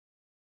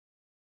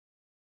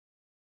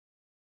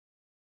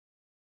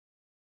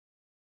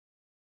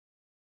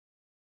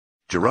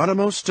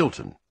Geronimo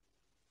Stilton,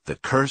 The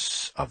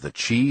Curse of the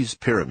Cheese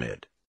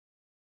Pyramid.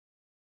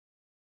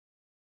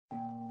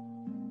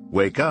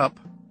 Wake up!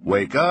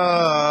 Wake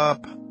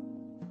up!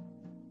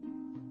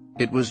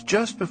 It was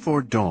just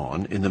before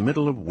dawn in the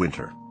middle of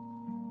winter.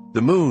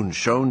 The moon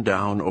shone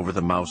down over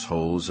the mouse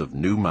holes of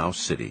New Mouse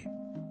City.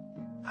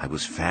 I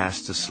was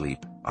fast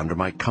asleep under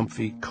my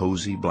comfy,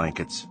 cozy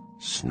blankets,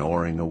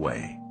 snoring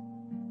away.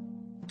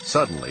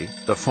 Suddenly,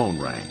 the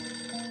phone rang.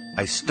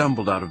 I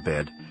stumbled out of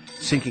bed,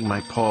 sinking my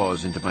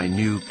paws into my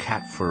new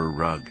cat fur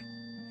rug.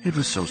 It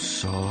was so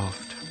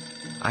soft.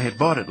 I had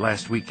bought it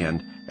last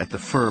weekend at the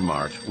Fur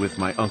Mart with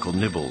my Uncle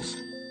Nibbles.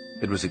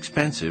 It was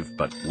expensive,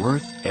 but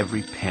worth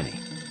every penny.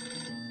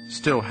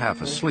 Still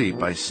half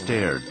asleep, I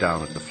stared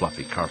down at the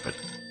fluffy carpet.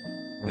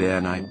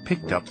 Then I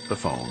picked up the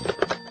phone.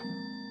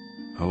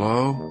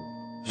 "Hello?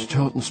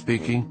 Stilton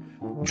speaking.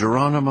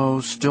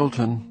 Geronimo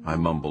Stilton," I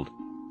mumbled.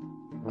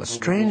 A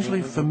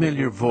strangely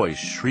familiar voice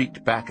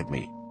shrieked back at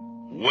me.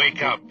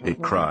 "Wake up!"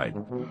 it cried.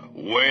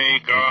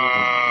 "Wake up!"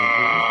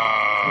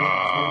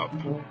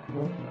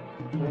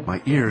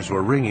 My ears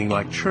were ringing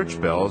like church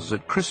bells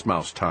at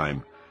Christmas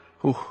time.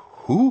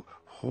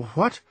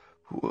 What?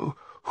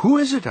 Who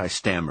is it?" I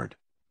stammered.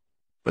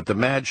 But the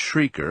mad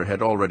shrieker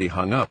had already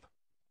hung up.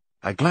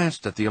 I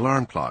glanced at the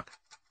alarm clock.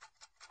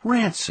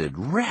 Rancid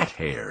rat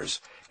hairs!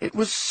 It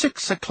was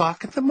 6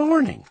 o'clock in the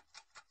morning.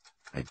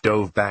 I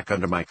dove back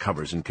under my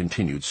covers and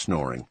continued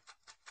snoring.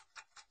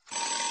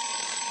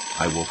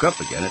 I woke up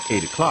again at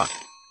 8 o'clock.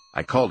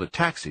 I called a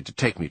taxi to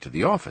take me to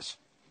the office.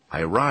 I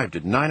arrived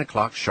at 9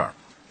 o'clock sharp.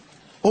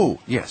 Oh,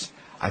 yes,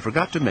 I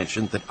forgot to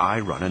mention that I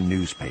run a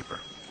newspaper.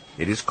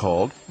 It is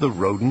called the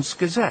Rodents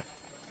Gazette.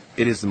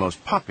 It is the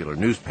most popular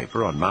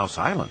newspaper on Mouse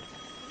Island.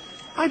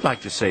 I'd like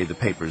to say the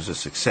paper's a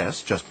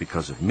success just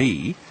because of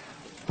me,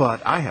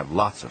 but I have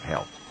lots of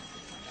help.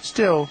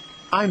 Still,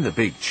 I'm the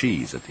big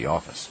cheese at the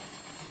office.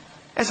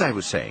 As I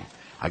was saying,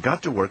 I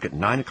got to work at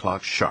 9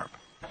 o'clock sharp.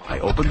 I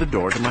opened the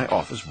door to my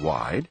office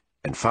wide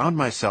and found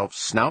myself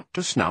snout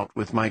to snout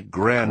with my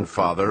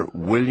grandfather,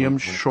 William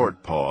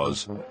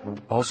Shortpaws,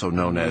 also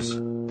known as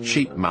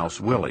Sheep Mouse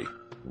Willie.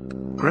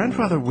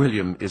 Grandfather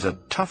William is a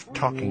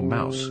tough-talking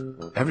mouse.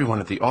 Everyone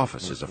at the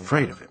office is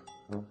afraid of him.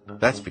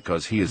 That's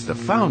because he is the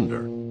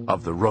founder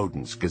of the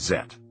Rodents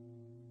Gazette.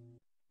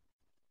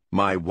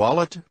 My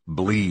wallet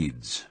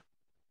bleeds.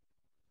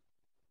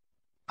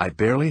 I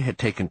barely had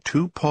taken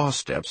 2 paw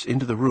steps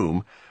into the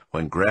room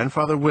when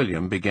Grandfather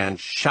William began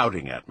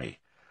shouting at me.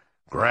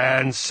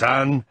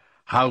 "Grandson,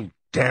 how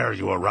dare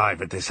you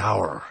arrive at this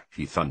hour?"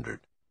 he thundered.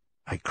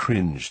 I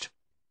cringed.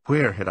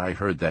 Where had I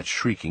heard that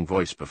shrieking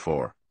voice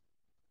before?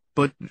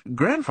 "But,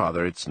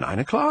 Grandfather, it's 9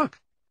 o'clock.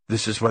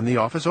 This is when the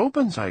office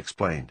opens," I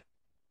explained.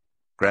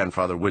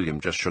 Grandfather William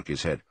just shook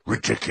his head.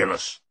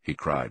 "Ridiculous," he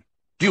cried.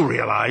 "Do you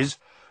realize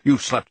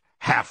you've slept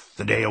half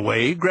the day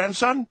away,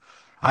 grandson?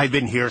 I've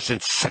been here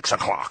since 6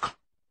 o'clock.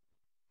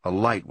 A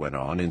light went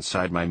on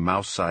inside my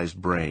mouse-sized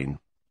brain.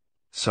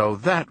 So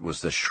that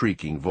was the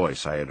shrieking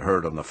voice I had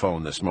heard on the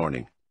phone this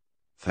morning.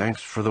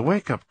 "Thanks for the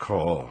wake-up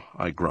call,"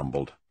 I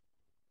grumbled.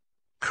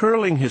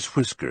 Curling his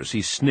whiskers,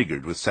 he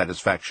sniggered with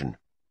satisfaction.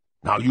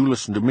 "Now you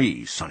listen to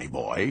me, sonny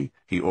boy,"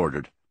 he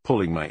ordered,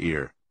 pulling my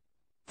ear.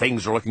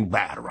 "Things are looking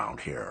bad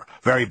around here,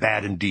 very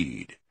bad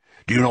indeed.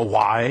 Do you know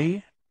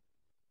why?"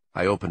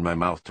 I opened my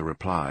mouth to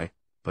reply,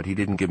 but he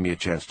didn't give me a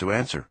chance to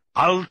answer.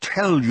 "I'll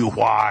tell you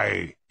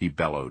why," he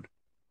bellowed.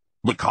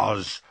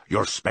 "Because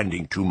you're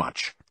spending too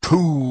much.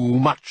 Too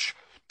much.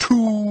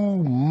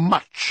 Too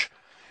much.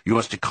 You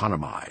must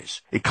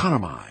economize.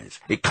 Economize.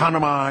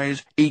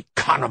 Economize.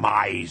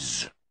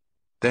 Economize."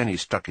 Then he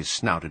stuck his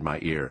snout in my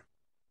ear.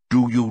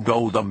 "Do you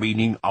know the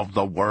meaning of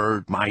the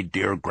word, my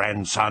dear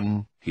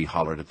grandson?" he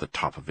hollered at the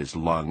top of his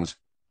lungs.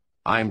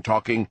 "I'm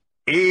talking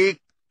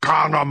economize.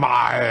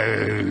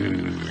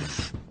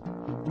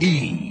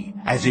 E,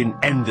 as in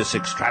end this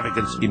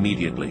extravagance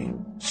immediately.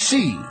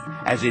 C,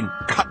 as in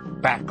cut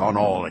back on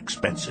all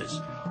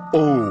expenses.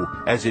 O,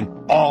 as in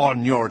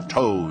on your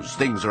toes,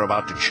 things are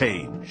about to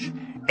change.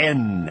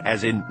 N,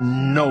 as in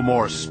no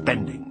more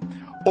spending.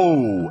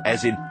 O,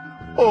 as in,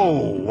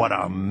 oh, what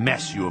a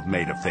mess you have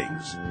made of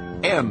things.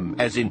 M,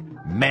 as in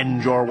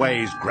mend your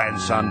ways,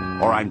 grandson,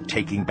 or I'm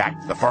taking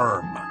back the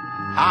firm.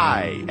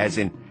 I, as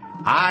in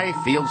I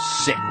feel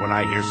sick when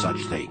I hear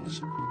such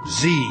things.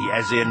 Z,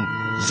 as in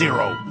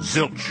zero,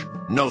 zilch,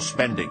 no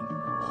spending.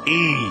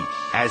 E,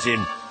 as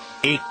in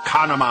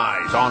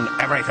economize on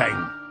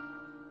everything."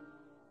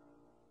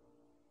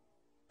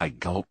 I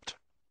gulped.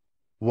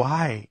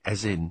 "Why,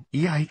 as in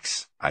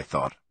yikes," I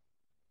thought.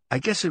 I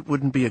guess it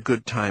wouldn't be a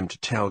good time to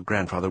tell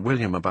Grandfather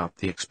William about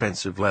the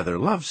expensive leather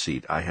love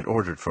seat I had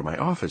ordered for my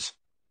office.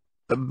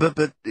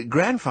 But,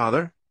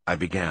 Grandfather," I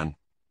began.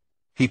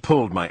 He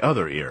pulled my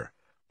other ear.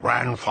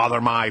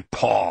 "Grandfather, my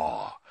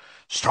paw.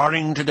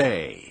 Starting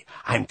today,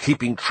 I'm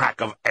keeping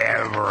track of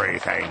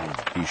everything,"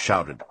 he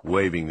shouted,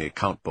 waving the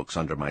account books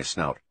under my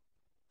snout.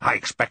 "I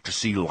expect to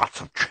see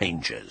lots of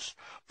changes.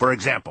 For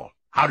example,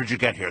 how did you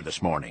get here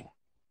this morning?"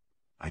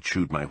 I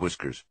chewed my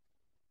whiskers.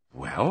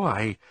 "Well,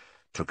 I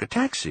took a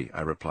taxi,"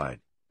 I replied.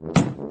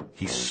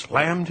 He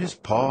slammed his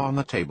paw on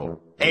the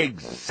table.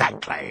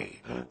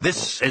 Exactly.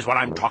 This is what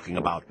I'm talking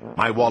about.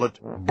 My wallet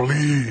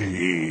bleeds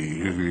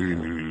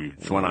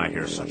when I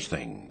hear such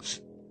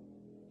things.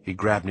 He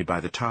grabbed me by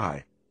the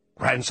tie.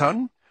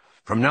 Grandson,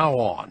 from now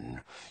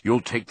on,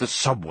 you'll take the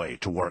subway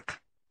to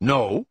work.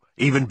 No,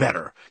 even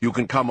better, you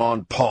can come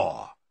on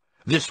paw.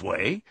 This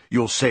way,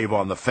 you'll save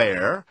on the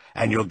fare,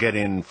 and you'll get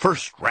in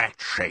first-rat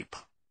shape.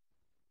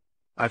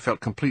 I felt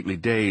completely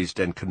dazed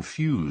and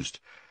confused.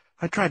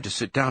 I tried to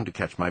sit down to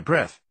catch my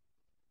breath.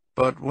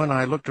 But when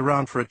I looked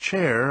around for a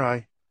chair,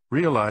 I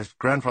realized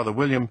Grandfather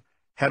William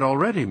had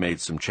already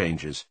made some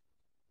changes.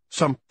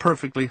 Some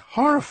perfectly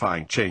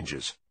horrifying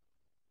changes.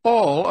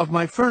 All of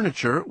my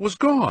furniture was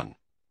gone.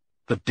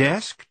 The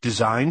desk,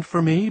 designed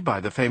for me by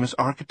the famous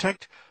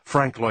architect,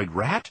 Frank Lloyd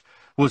Wright,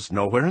 was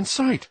nowhere in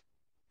sight.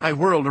 I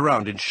whirled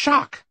around in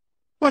shock.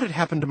 What had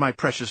happened to my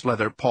precious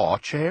leather paw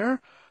chair,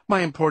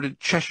 my imported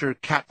Cheshire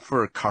cat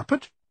fur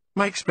carpet,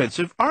 my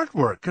expensive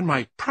artwork, and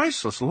my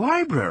priceless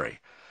library?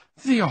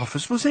 The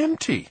office was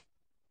empty.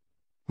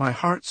 My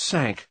heart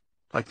sank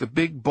like the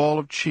big ball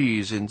of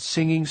cheese in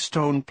Singing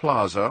Stone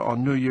Plaza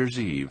on New Year's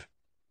Eve.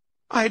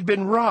 I had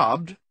been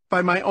robbed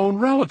by my own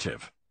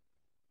relative.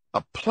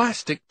 A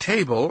plastic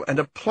table and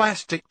a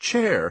plastic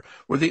chair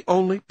were the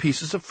only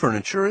pieces of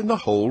furniture in the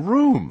whole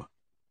room.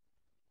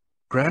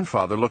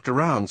 Grandfather looked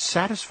around,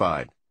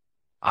 satisfied.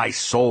 I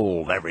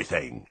sold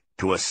everything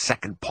to a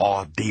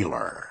second-paw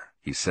dealer,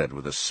 he said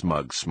with a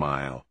smug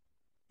smile.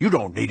 You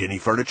don't need any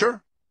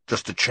furniture,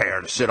 just a chair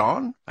to sit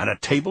on and a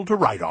table to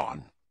write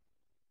on.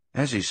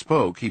 As he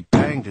spoke, he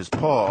banged his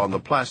paw on the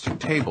plastic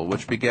table,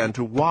 which began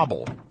to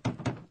wobble.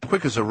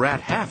 Quick as a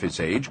rat half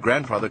his age,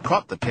 Grandfather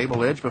caught the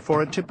table edge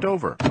before it tipped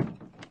over.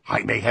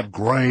 I may have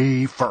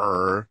gray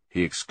fur,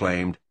 he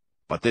exclaimed,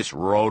 but this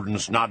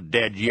rodent's not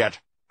dead yet.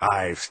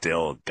 I've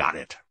still got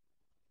it.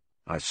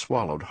 I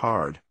swallowed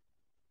hard.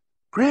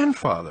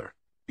 Grandfather,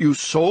 you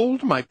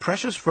sold my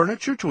precious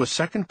furniture to a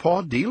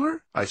second-paw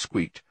dealer? I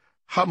squeaked.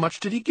 How much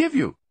did he give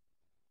you?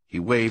 He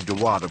waved a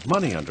wad of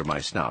money under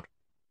my snout.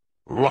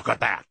 Look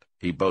at that,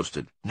 he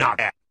boasted. Not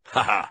that.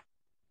 Ha ha.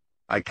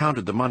 I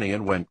counted the money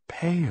and went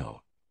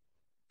pale.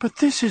 But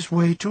this is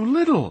way too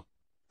little.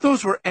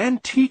 Those were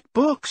antique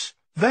books,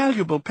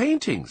 valuable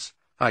paintings,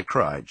 I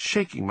cried,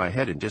 shaking my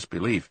head in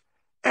disbelief.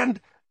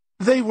 And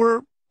they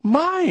were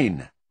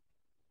mine.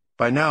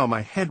 By now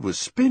my head was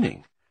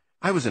spinning.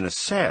 I was in a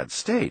sad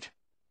state.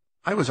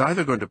 I was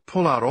either going to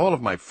pull out all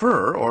of my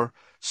fur or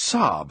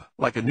sob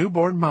like a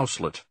newborn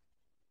mouselet.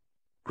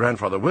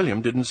 Grandfather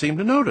William didn't seem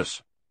to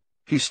notice.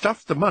 He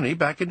stuffed the money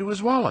back into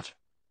his wallet.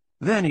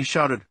 Then he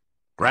shouted,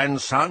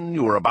 Grandson,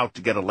 you are about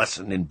to get a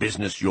lesson in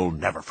business you'll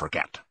never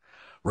forget.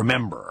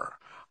 Remember,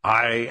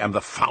 I am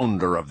the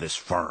founder of this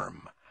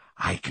firm.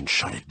 I can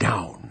shut it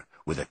down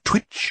with a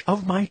twitch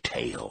of my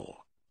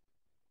tail.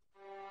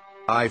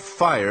 I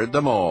fired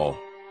them all.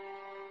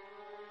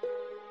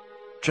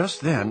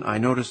 Just then I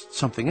noticed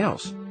something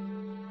else.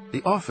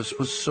 The office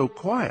was so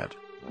quiet.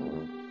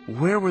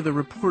 Where were the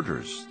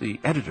reporters, the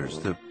editors,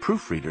 the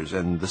proofreaders,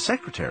 and the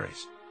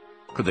secretaries?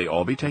 Could they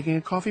all be taking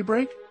a coffee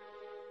break?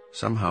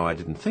 Somehow I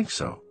didn't think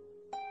so.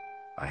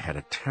 I had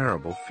a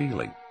terrible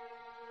feeling.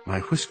 My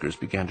whiskers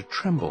began to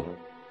tremble.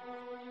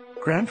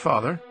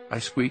 Grandfather, I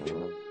squeaked,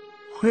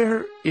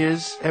 where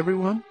is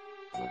everyone?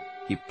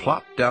 He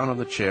plopped down on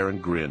the chair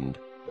and grinned.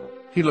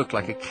 He looked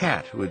like a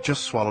cat who had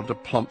just swallowed a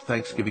plump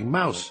Thanksgiving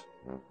mouse.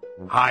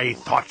 I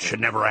thought you'd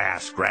never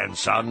ask,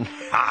 grandson.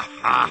 Ha,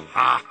 ha,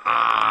 ha,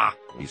 ha,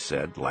 he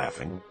said,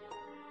 laughing.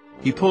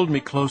 He pulled me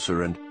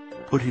closer and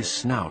put his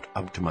snout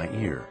up to my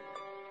ear.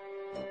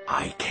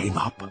 I came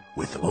up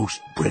with the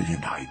most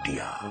brilliant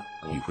idea,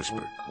 he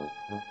whispered.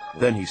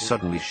 Then he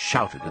suddenly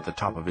shouted at the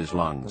top of his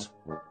lungs.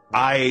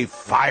 I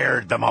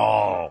fired them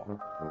all.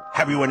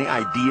 Have you any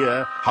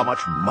idea how much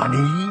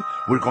money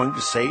we're going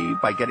to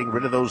save by getting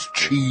rid of those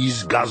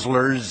cheese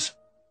guzzlers?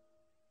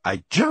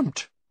 I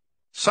jumped.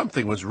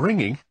 Something was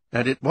ringing,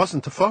 and it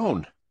wasn't the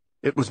phone.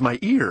 It was my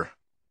ear.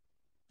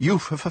 You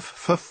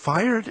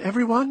fired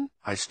everyone?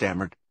 I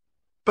stammered.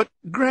 But,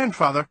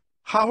 Grandfather,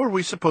 how are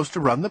we supposed to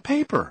run the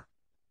paper?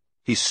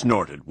 He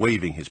snorted,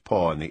 waving his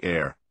paw in the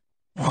air.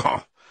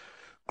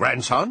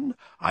 Grandson,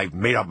 I've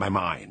made up my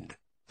mind.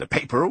 The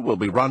paper will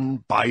be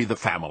run by the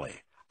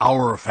family.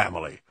 Our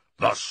family.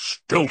 The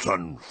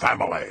Stilton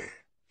family,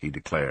 he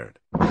declared.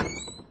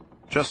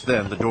 Just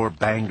then the door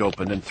banged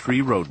open and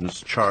 3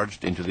 rodents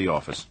charged into the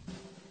office.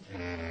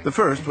 The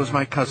first was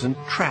my cousin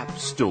Trap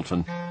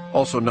Stilton,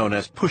 also known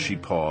as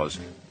Pushy Paws.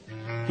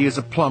 He is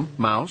a plump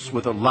mouse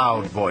with a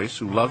loud voice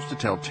who loves to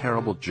tell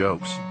terrible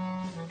jokes.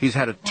 He's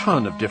had a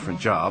ton of different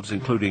jobs,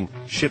 including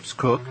ship's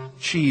cook,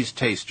 cheese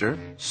taster,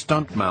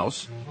 stunt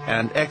mouse,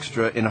 and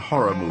extra in a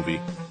horror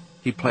movie.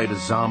 He played a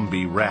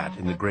zombie rat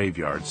in the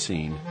graveyard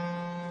scene.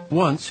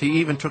 Once he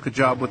even took a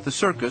job with the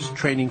circus,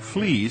 training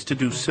fleas to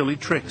do silly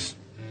tricks.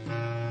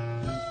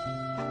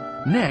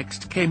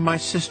 Next came my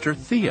sister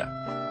Thea.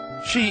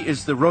 She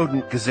is the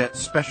Rodent Gazette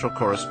special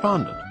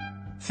correspondent.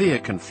 Thea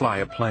can fly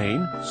a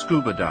plane,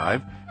 scuba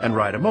dive, and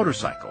ride a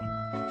motorcycle.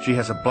 She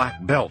has a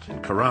black belt in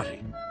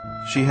karate.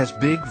 She has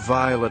big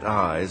violet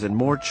eyes and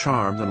more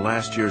charm than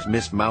last year's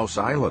Miss Mouse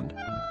Island.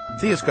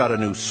 Thea's got a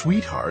new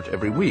sweetheart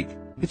every week.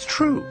 It's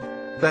true.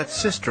 That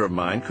sister of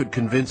mine could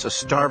convince a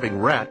starving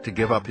rat to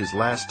give up his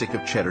last stick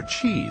of cheddar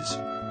cheese.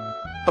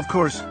 Of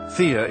course,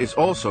 Thea is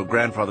also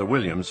Grandfather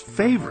William's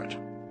favorite.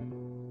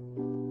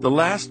 The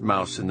last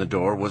mouse in the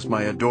door was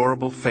my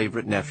adorable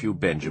favorite nephew,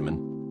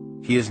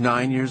 Benjamin. He is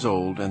 9 years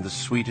old and the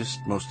sweetest,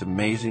 most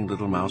amazing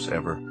little mouse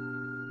ever.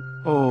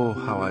 Oh,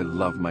 how I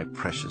love my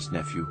precious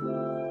nephew.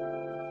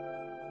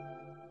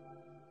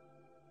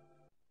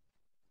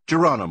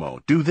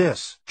 Geronimo, do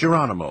this.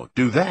 Geronimo,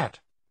 do that.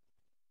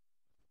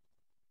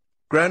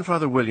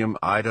 Grandfather William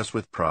eyed us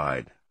with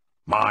pride.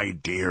 "My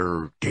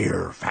dear,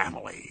 dear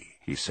family,"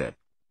 he said.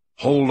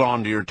 "Hold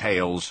on to your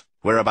tails.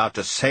 We're about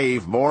to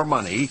save more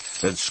money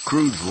than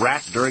Scrooge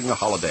Rat during the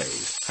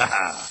holidays.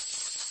 Ha-ha!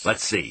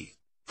 Let's see.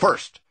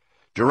 First,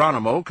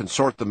 Geronimo can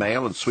sort the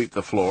mail and sweep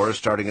the floors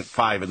starting at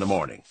 5 in the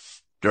morning.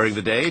 During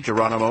the day,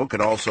 Geronimo can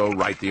also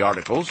write the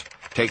articles,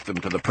 take them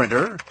to the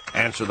printer,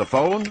 answer the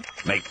phone,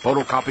 make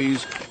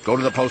photocopies, go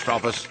to the post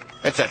office,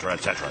 etc.,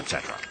 etc.,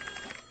 etc."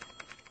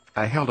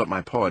 I held up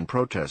my paw in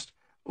protest.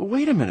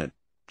 "Wait a minute.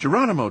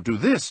 Geronimo, do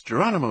this.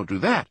 Geronimo, do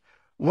that.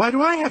 Why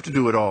do I have to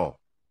do it all?"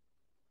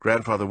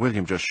 Grandfather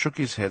William just shook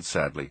his head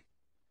sadly.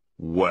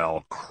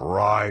 "Well,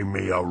 cry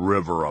me a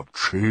river of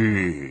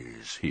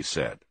cheese," he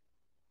said.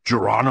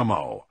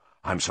 "Geronimo,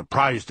 I'm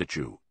surprised at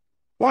you.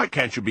 Why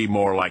can't you be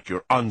more like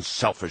your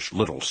unselfish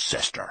little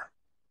sister?"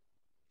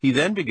 He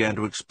then began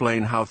to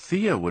explain how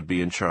Thea would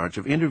be in charge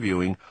of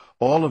interviewing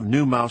all of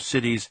New Mouse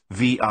City's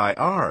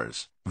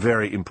VIRs,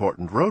 very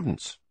important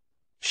rodents.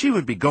 She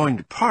would be going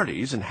to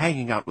parties and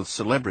hanging out with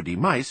celebrity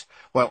mice,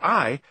 while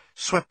I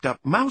swept up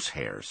mouse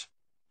hairs.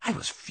 I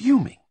was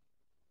fuming.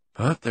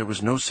 But there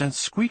was no sense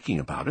squeaking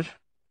about it.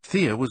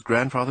 Thea was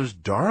Grandfather's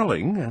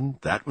darling, and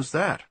that was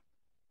that.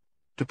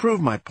 To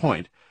prove my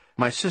point,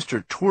 my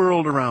sister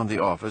twirled around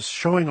the office,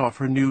 showing off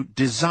her new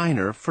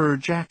designer fur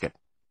jacket.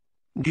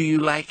 "Do you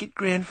like it,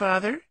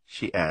 Grandfather?"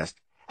 she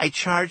asked. "I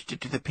charged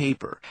it to the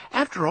paper.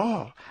 After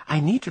all, I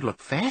need to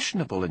look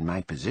fashionable in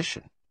my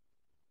position."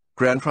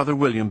 Grandfather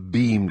William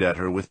beamed at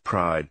her with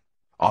pride.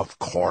 "Of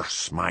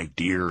course, my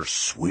dear,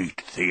 sweet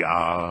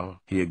Thea,"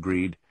 he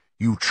agreed.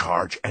 "You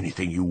charge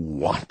anything you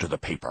want to the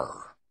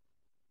paper."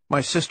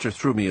 My sister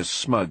threw me a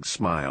smug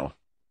smile.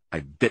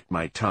 I bit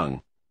my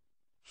tongue.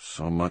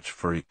 "So much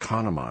for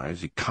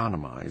economize,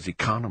 economize,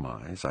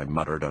 economize," I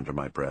muttered under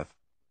my breath.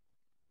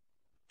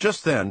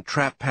 Just then,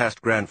 Trap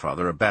passed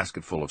Grandfather a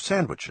basket full of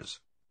sandwiches.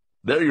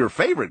 "They're your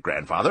favorite,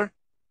 Grandfather.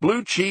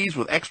 Blue cheese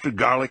with extra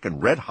garlic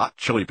and red-hot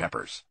chili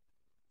peppers."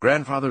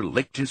 Grandfather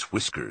licked his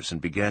whiskers and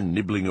began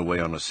nibbling away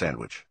on a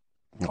sandwich.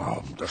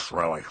 "Oh, this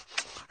really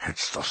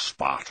hits the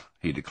spot,"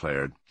 he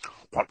declared.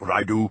 "What would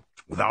I do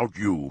without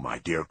you, my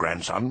dear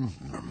grandson?"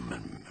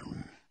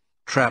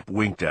 Trap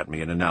winked at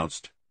me and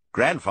announced,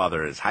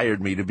 "Grandfather has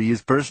hired me to be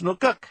his personal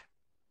cook."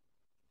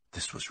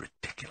 This was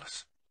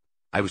ridiculous.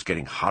 I was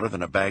getting hotter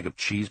than a bag of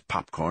cheese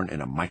popcorn in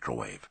a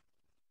microwave.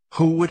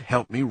 Who would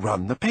help me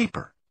run the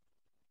paper?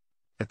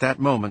 At that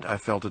moment I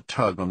felt a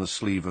tug on the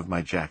sleeve of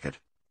my jacket.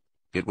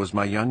 It was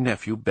my young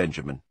nephew,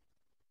 Benjamin.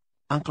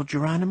 "Uncle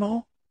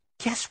Geronimo,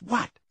 guess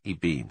what?" he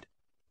beamed.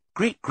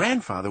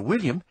 "Great-grandfather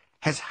William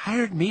has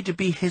hired me to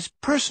be his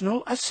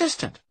personal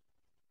assistant."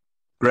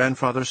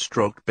 Grandfather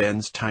stroked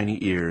Ben's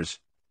tiny ears.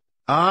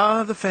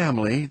 "Ah, the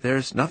family.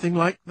 There's nothing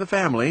like the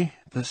family.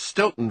 The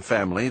Stilton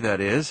family,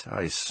 that is,"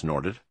 I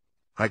snorted.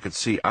 I could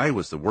see I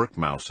was the work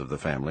mouse of the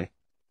family.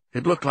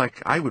 It looked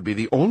like I would be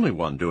the only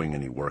one doing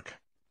any work.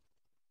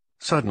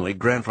 Suddenly,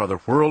 Grandfather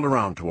whirled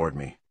around toward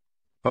me.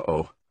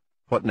 Uh-oh.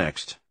 What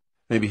next?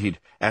 Maybe he'd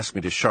ask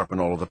me to sharpen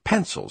all of the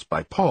pencils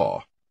by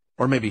paw.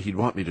 Or maybe he'd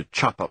want me to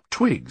chop up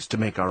twigs to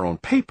make our own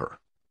paper.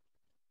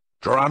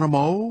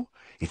 "Geronimo,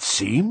 it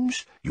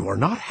seems you are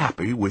not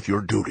happy with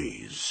your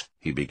duties,"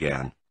 he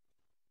began.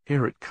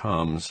 "Here it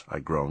comes," I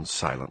groaned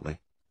silently.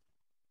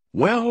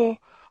 "Well,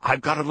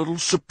 I've got a little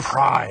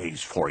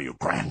surprise for you,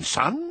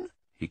 grandson,"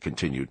 he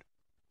continued.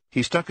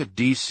 He stuck a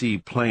D.C.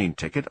 plane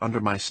ticket under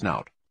my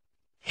snout.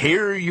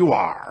 "Here you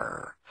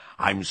are.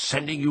 I'm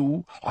sending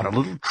you on a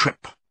little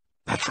trip.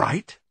 That's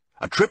right,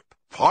 a trip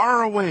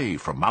far away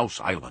from Mouse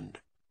Island.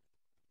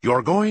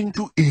 You're going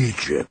to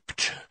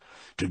Egypt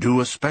to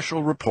do a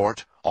special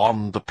report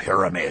on the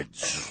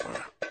pyramids."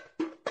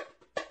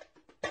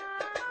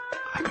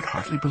 I could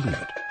hardly believe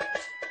it.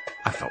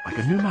 I felt like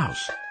a new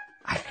mouse.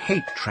 I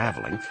hate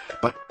traveling,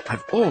 but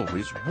I've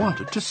always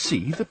wanted to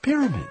see the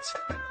pyramids.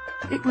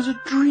 It was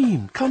a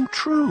dream come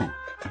true.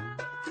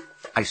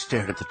 I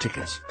stared at the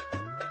tickets.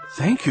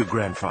 "Thank you,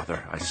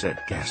 Grandfather," I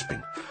said,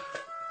 gasping.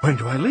 "When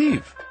do I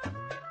leave?"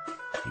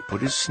 He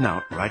put his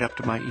snout right up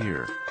to my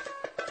ear.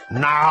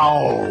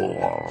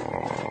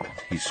 "Now!"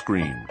 he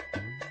screamed.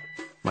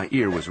 My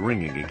ear was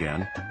ringing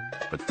again,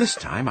 but this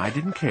time I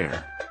didn't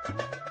care.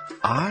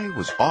 I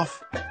was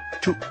off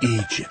to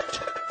Egypt.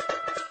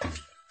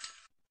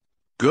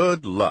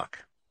 Good luck.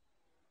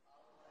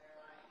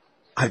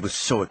 I was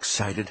so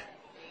excited.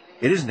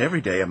 It isn't every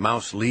day a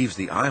mouse leaves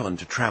the island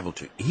to travel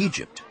to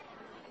Egypt.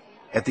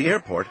 At the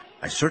airport,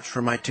 I searched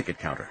for my ticket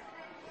counter.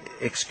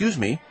 "Excuse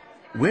me,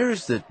 where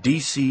is the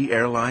DC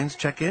Airlines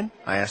check-in?"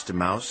 I asked a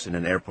mouse in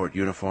an airport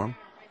uniform.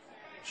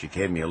 She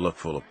gave me a look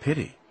full of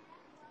pity.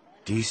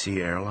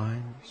 "DC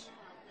Airlines?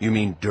 You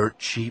mean dirt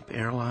cheap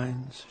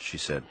airlines?" she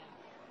said.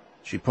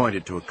 She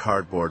pointed to a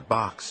cardboard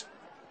box.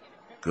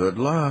 "Good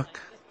luck,"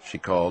 she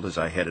called as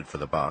I headed for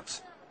the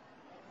box.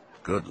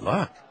 Good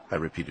luck, I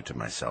repeated to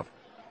myself.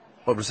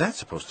 What was that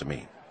supposed to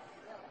mean?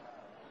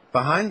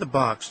 Behind the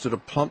box stood a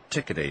plump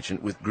ticket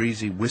agent with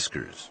greasy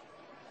whiskers.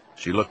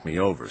 She looked me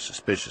over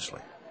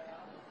suspiciously.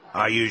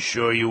 "Are you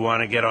sure you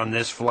want to get on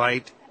this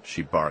flight?"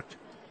 she barked.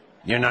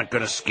 "You're not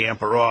going to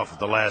scamper off at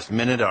the last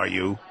minute, are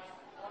you?"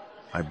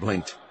 I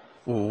blinked.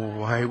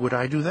 "Why would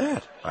I do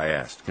that?" I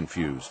asked,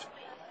 confused.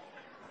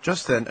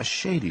 Just then a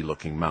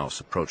shady-looking mouse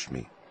approached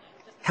me.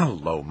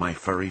 "Hello, my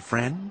furry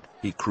friend,"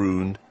 he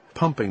crooned,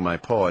 pumping my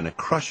paw in a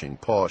crushing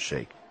paw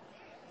shake.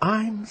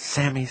 "I'm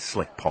Sammy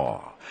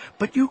Slickpaw,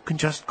 but you can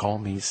just call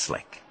me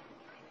Slick."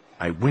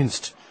 I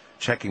winced,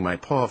 checking my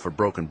paw for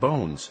broken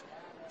bones.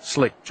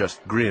 Slick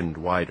just grinned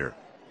wider.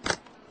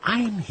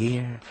 "I'm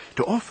here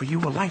to offer you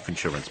a life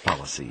insurance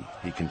policy,"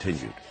 he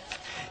continued.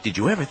 "Did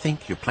you ever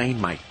think your plane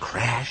might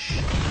crash?"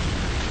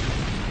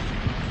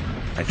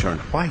 I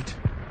turned white.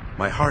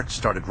 My heart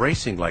started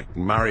racing like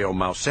Mario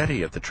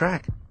Mousetti at the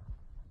track.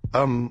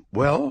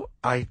 Well,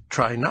 I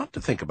try not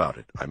to think about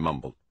it," I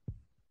mumbled.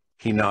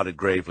 He nodded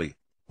gravely.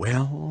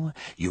 "Well,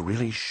 you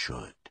really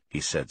should,"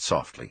 he said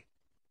softly.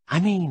 "I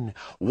mean,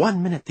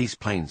 one minute these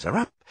planes are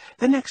up,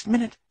 the next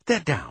minute they're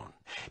down.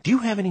 Do you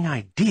have any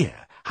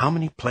idea how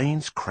many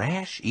planes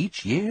crash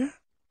each year?"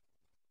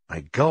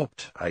 I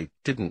gulped. I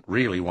didn't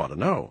really want to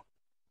know.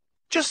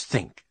 "Just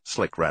think,"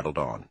 Slick rattled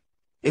on.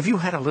 "If you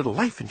had a little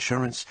life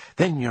insurance,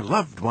 then your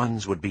loved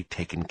ones would be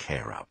taken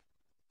care of.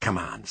 Come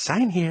on,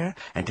 sign here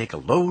and take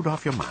a load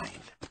off your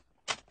mind."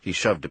 He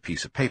shoved a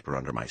piece of paper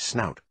under my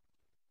snout.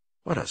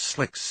 What a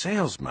slick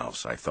sales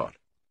mouse, I thought.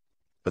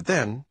 But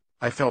then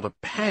I felt a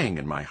pang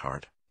in my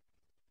heart.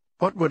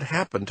 What would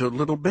happen to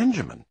little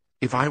Benjamin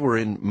if I were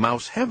in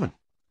mouse heaven?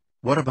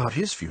 What about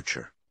his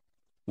future?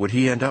 Would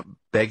he end up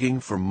begging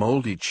for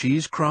moldy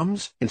cheese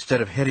crumbs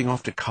instead of heading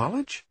off to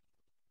college?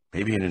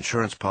 Maybe an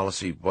insurance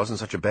policy wasn't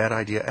such a bad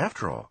idea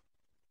after all.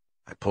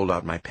 I pulled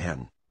out my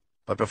pen.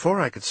 But before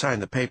I could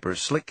sign the paper,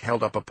 Slick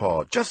held up a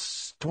paw.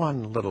 "Just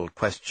one little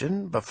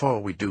question before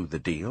we do the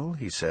deal,"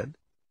 he said.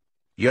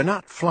 "You're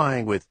not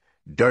flying with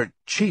dirt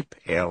cheap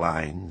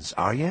airlines,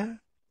 are you?"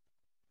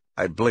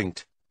 I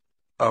blinked.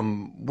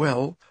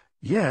 Well,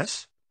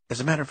 yes.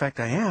 As a matter of fact,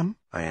 I am,"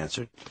 I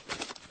answered.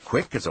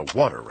 Quick as a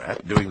water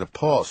rat, doing the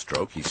paw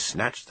stroke, he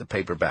snatched the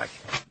paper back.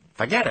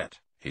 "Forget it,"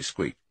 he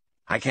squeaked.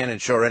 "I can't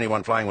insure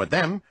anyone flying with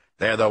them.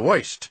 They're the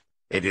worst.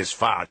 It is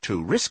far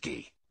too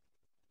risky."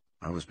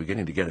 I was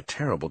beginning to get a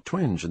terrible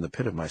twinge in the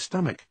pit of my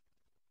stomach.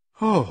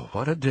 Oh,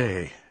 what a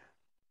day.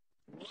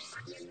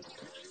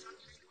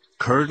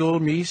 Curdle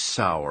me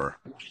sour.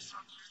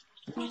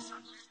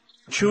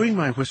 Chewing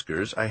my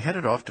whiskers, I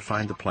headed off to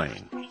find the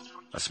plane.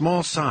 A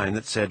small sign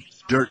that said,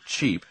 "Dirt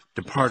Cheap,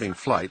 Departing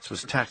Flights,"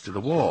 was tacked to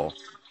the wall.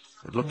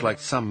 It looked like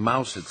some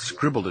mouse had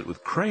scribbled it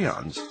with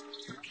crayons.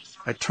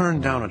 I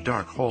turned down a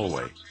dark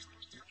hallway.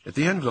 At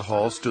the end of the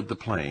hall stood the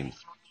plane.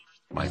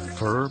 My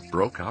fur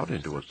broke out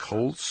into a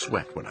cold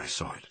sweat when I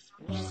saw it.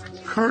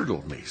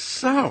 Curdle me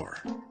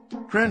sour.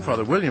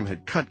 Grandfather William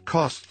had cut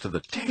costs to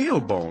the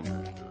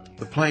tailbone.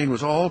 The plane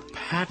was all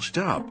patched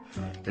up.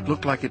 It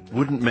looked like it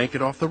wouldn't make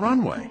it off the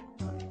runway.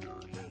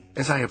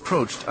 As I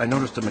approached, I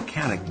noticed a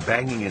mechanic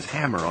banging his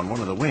hammer on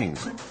one of the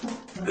wings.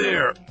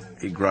 "There,"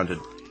 he grunted.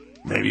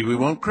 "Maybe we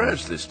won't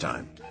crash this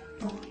time."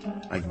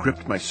 I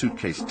gripped my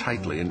suitcase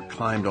tightly and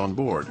climbed on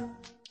board.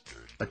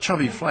 A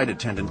chubby flight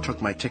attendant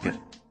took my ticket.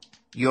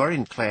 "You're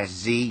in Class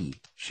Z,"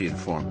 she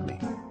informed me.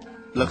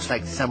 "Looks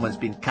like someone's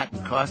been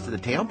cutting costs to the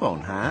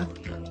tailbone, huh?"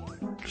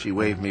 She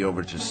waved me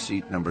over to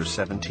seat number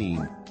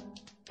 17.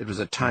 It was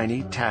a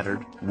tiny,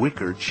 tattered,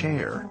 wicker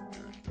chair.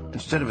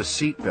 Instead of a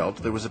seat belt,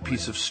 there was a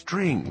piece of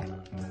string.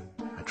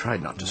 I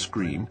tried not to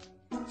scream.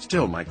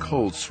 Still, my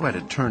cold sweat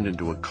had turned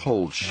into a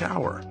cold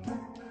shower.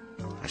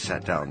 I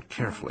sat down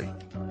carefully.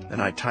 Then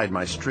I tied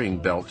my string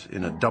belt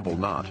in a double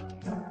knot.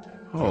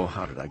 Oh,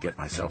 how did I get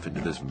myself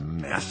into this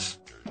mess?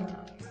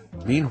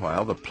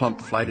 Meanwhile, the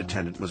plump flight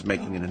attendant was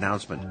making an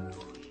announcement.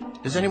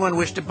 "Does anyone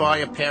wish to buy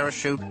a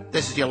parachute?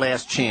 This is your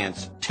last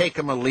chance. Take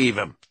 'em or leave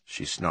 'em,"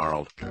 she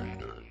snarled.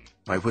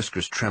 My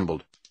whiskers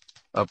trembled.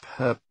 "A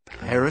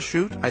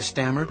parachute?" I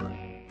stammered.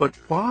 "But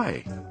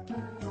why?"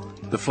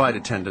 The flight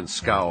attendant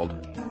scowled.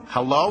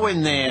 "Hello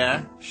in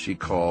there," she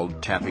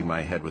called, tapping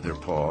my head with her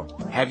paw.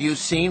 "Have you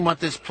seen what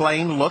this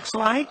plane looks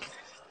like?"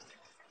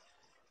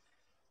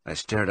 I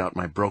stared out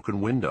my broken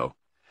window.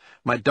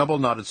 My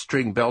double-knotted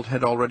string belt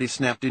had already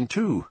snapped in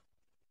two.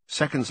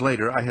 Seconds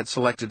later, I had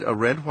selected a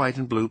red, white,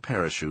 and blue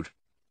parachute.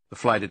 The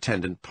flight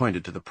attendant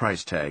pointed to the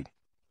price tag.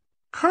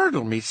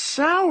 "Curdle me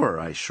sour!"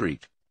 I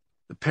shrieked.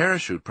 The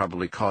parachute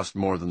probably cost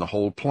more than the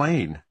whole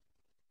plane.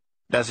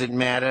 "Does it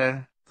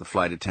matter?" the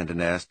flight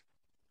attendant asked.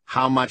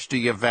 "How much do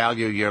you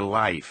value your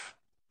life?"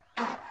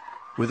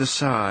 With a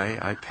sigh,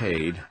 I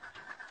paid.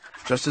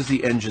 Just as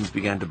the engines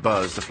began to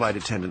buzz, the flight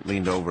attendant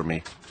leaned over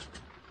me.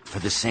 "For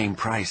the same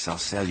price, I'll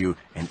sell you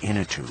an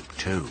inner tube,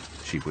 too,"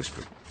 she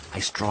whispered. "I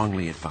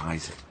strongly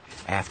advise it.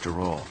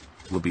 After all,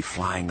 we'll be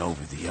flying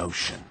over the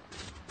ocean."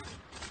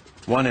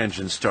 One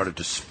engine started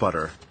to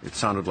sputter. It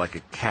sounded like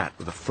a cat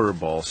with a fur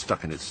ball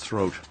stuck in its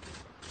throat.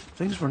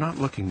 Things were not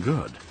looking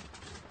good.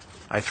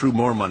 I threw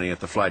more money at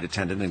the flight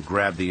attendant and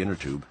grabbed the inner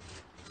tube.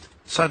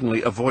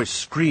 Suddenly, a voice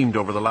screamed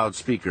over the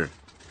loudspeaker.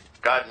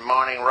 "Good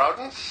morning,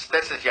 rodents.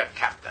 This is your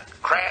captain,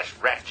 Crash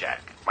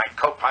Ratjack. My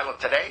co-pilot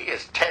today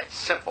is Ted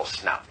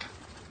Simplesnout.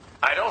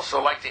 I'd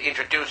also like to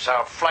introduce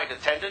our flight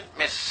attendant,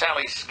 Miss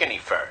Sally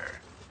Skinnyfur.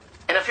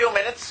 In a few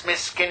minutes,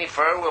 Miss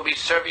Skinnyfur will be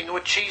serving you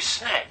a cheese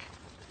snack.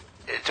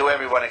 To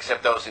everyone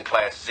except those in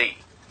Class Z.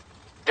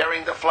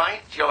 During the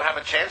flight, you'll have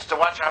a chance to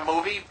watch our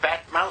movie,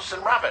 Bat, Mouse,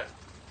 and Robin.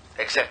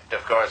 Except,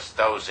 of course,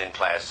 those in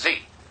Class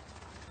Z.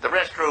 The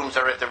restrooms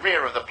are at the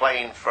rear of the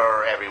plane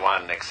for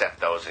everyone except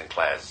those in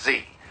Class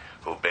Z,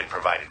 who've been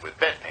provided with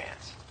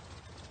bedpans."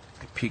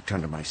 I peeked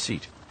under my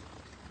seat.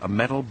 A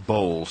metal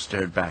bowl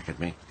stared back at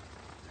me.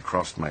 I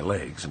crossed my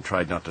legs and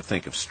tried not to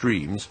think of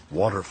streams,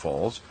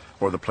 waterfalls,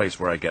 or the place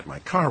where I get my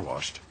car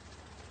washed.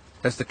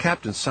 As the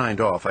captain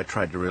signed off, I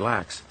tried to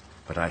relax,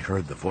 but I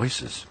heard the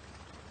voices.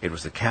 It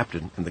was the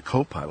captain and the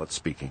co-pilot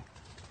speaking.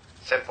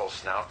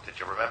 "Simplesnout, did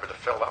you remember to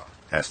fill up?"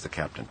 asked the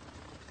captain.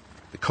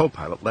 The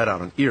co-pilot let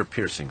out an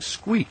ear-piercing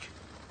squeak.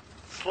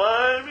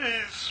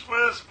 "Slimy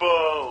Swiss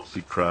balls,"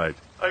 He cried.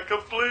 "I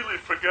completely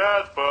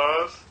forgot,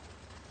 boss.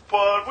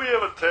 But we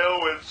have a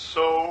tailwind,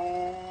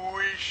 so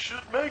we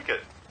should make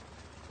it."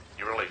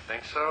 "You really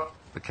think so?"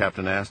 The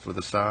captain asked with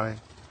a sigh.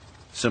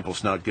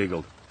 Simplesnout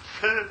giggled.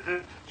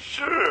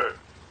 "Sure.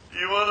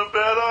 You want to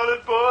bet on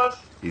it, boss?"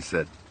 He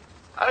said.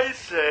 "I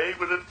say,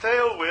 with a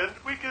tailwind,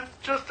 we can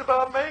just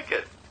about make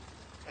it.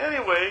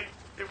 Anyway,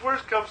 if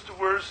worse comes to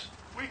worse,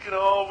 we can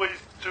always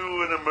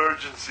do an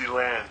emergency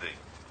landing.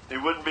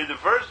 It wouldn't be the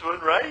first one,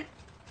 right?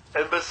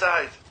 And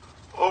besides,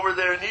 over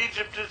there in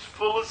Egypt it's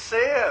full of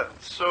sand,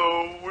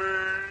 so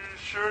we're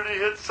sure to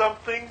hit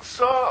something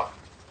soft."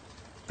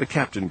 The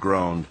captain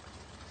groaned.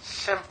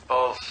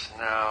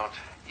 "Simplesnout,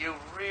 you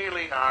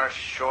really are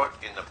short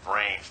in the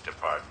brains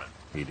department,"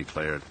 He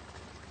declared.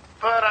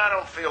 "But I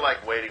don't feel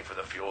like waiting for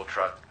the fuel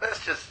truck.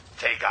 Let's just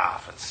take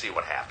off and see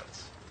what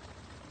happens."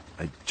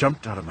 I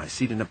jumped out of my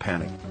seat in a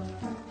panic.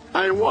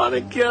 "I want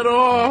to get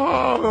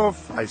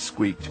off!" I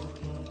squeaked.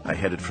 I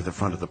headed for the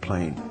front of the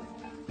plane.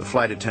 The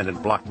flight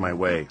attendant blocked my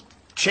way.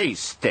 "Cheese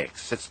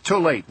sticks! It's too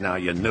late now,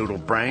 you noodle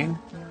brain!"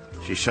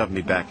 She shoved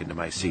me back into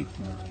my seat.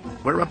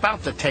 "We're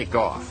about to take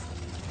off."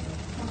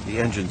 The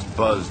engines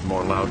buzzed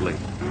more loudly.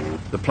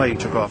 The plane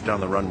took off down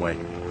the runway.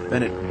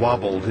 Then it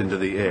wobbled into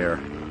the air.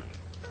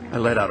 I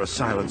let out a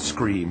silent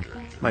scream.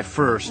 My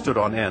fur stood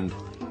on end.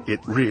 It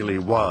really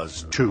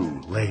was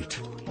too late.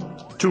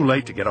 Too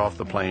late to get off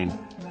the plane.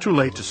 Too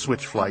late to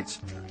switch flights.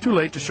 Too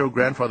late to show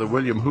Grandfather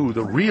William who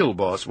the real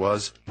boss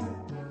was.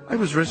 I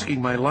was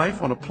risking my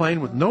life on a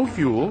plane with no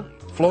fuel,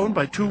 flown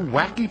by two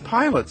wacky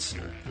pilots.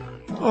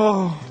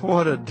 Oh,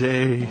 what a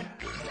day.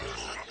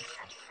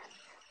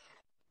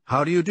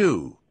 How do you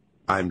do?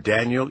 I'm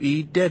Daniel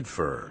E.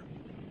 Deadfur.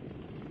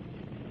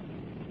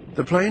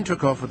 The plane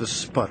took off with a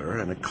sputter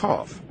and a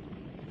cough.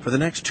 For the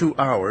next 2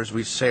 hours,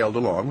 we sailed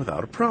along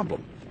without a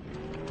problem.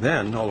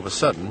 Then, all of a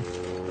sudden,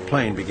 the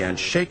plane began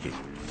shaking.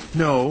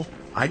 No,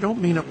 I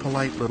don't mean a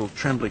polite little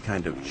trembly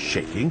kind of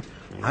shaking.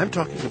 I'm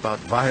talking about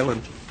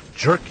violent,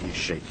 jerky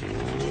shaking.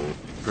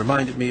 It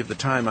reminded me of the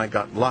time I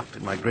got locked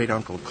in my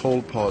great-uncle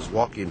Cold Paw's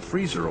walk-in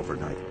freezer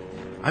overnight.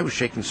 I was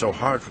shaking so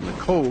hard from the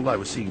cold I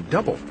was seeing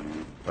double.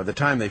 By the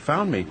time they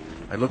found me,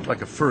 I looked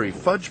like a furry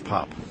fudge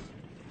pop.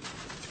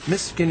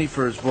 Miss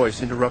Skinnyfur's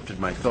voice interrupted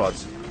my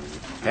thoughts.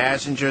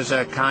 "Passengers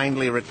are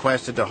kindly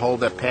requested to hold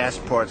their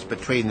passports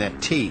between their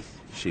teeth,"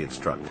 she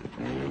instructed.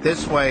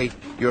 "This way,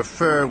 your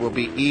fur will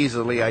be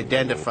easily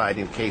identified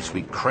in case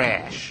we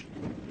crash."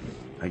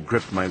 I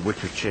gripped my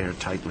wicker chair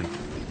tightly.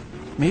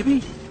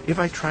 Maybe if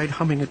I tried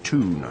humming a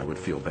tune, I would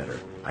feel better,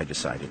 I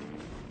decided.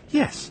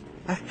 Yes,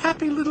 a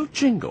happy little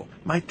jingle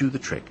might do the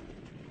trick.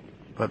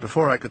 But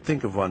before I could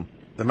think of one,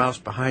 the mouse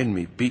behind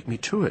me beat me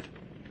to it.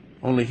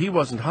 Only he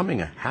wasn't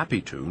humming a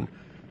happy tune.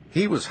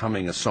 He was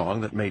humming a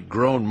song that made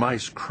grown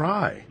mice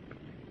cry.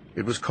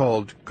 It was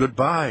called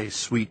Goodbye,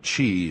 Sweet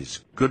Cheese,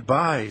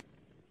 Goodbye.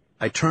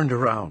 I turned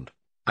around.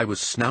 I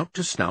was snout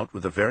to snout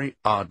with a very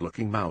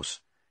odd-looking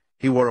mouse.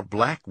 He wore a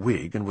black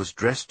wig and was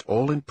dressed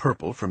all in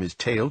purple from his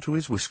tail to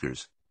his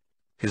whiskers.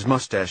 His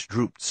mustache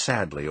drooped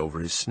sadly over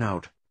his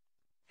snout.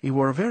 He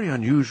wore a very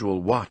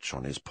unusual watch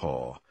on his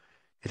paw.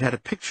 It had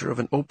a picture of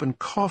an open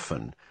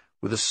coffin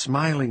with a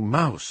smiling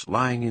mouse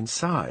lying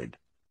inside.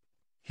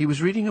 He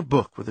was reading a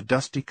book with a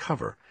dusty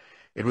cover.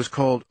 It was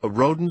called A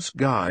Rodent's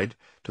Guide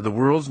to the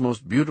World's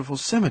Most Beautiful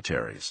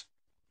Cemeteries.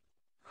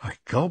 I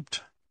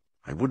gulped.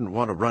 I wouldn't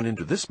want to run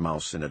into this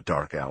mouse in a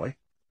dark alley.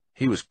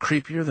 He was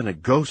creepier than a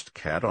ghost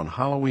cat on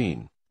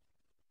Halloween.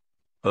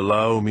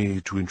 "Allow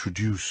me to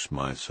introduce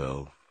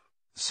myself,"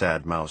 the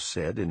sad mouse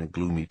said in a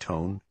gloomy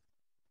tone.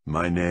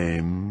 "My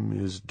name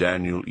is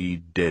Daniel E.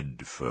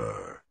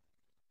 Deadfur.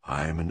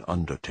 I am an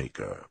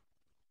undertaker."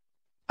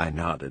 I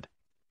nodded.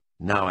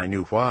 Now I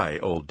knew why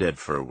old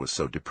Deadfur was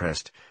so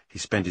depressed. He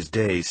spent his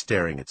days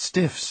staring at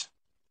stiffs.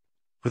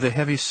 With a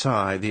heavy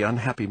sigh, the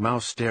unhappy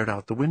mouse stared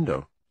out the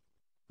window.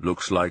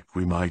 "Looks like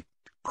we might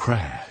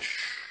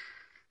crash,"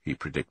 he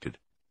predicted.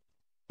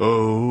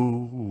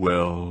 "Oh,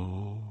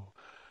 well,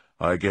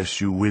 I guess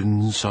you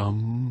win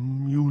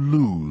some, you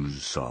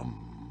lose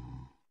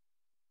some."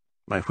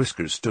 My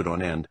whiskers stood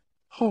on end.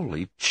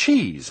 "Holy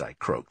cheese!" I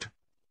croaked.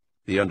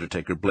 The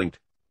undertaker blinked.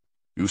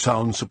 "You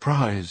sound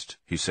surprised,"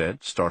 he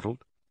said,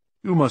 startled.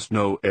 "You must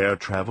know air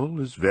travel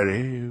is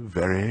very,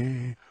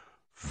 very,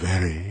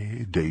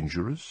 very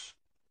dangerous.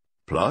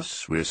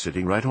 Plus, we're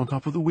sitting right on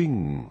top of the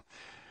wing.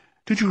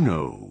 Did you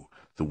know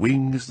the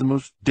wing is the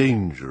most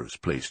dangerous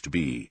place to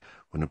be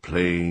when a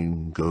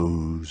plane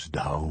goes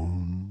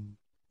down?"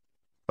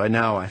 By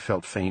now I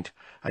felt faint.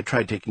 I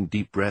tried taking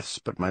deep breaths,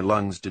 but my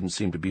lungs didn't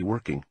seem to be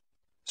working.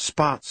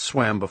 Spots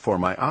swam before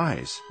my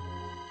eyes.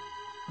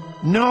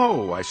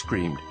 "No!" I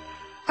screamed.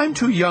 "I'm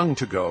too young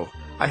to go.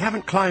 I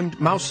haven't climbed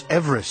Mount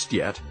Everest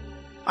yet.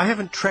 I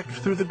haven't trekked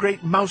through the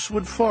great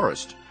Mousewood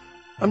Forest.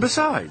 And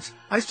besides,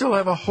 I still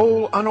have a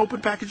whole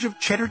unopened package of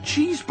cheddar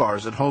cheese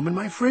bars at home in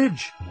my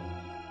fridge."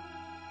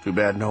 Too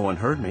bad no one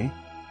heard me.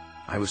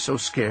 I was so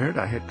scared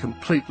I had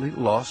completely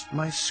lost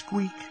my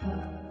squeak.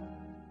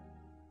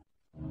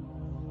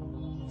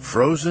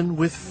 Frozen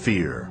with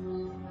fear.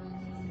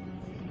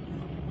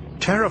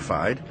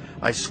 Terrified,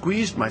 I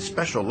squeezed my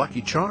special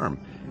lucky charm.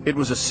 It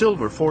was a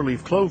silver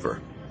four-leaf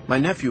clover. My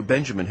nephew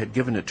Benjamin had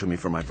given it to me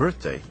for my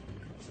birthday.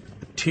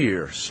 A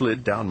tear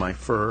slid down my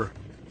fur.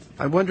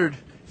 I wondered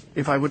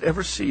if I would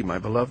ever see my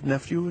beloved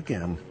nephew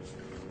again.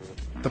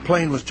 The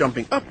plane was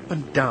jumping up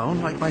and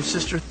down like my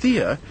sister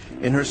Thea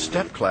in her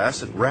step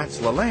class at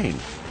Ratzla Lane.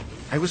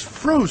 I was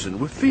frozen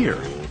with fear.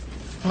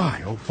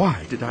 Why, oh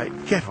why, did I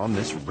get on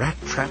this rat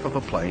trap of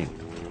a plane?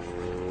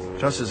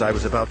 Just as I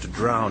was about to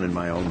drown in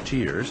my own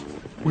tears,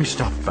 we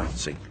stopped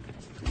bouncing.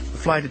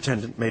 The flight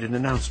attendant made an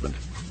announcement.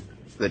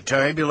 "The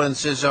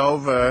turbulence is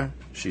over,"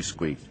 she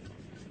squeaked.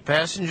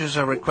 "Passengers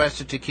are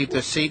requested to keep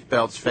their seat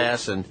belts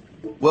fastened.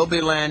 We'll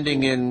be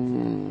landing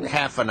in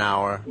half an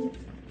hour."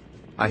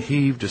 I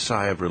heaved a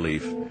sigh of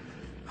relief.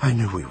 I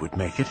knew we would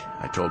make it,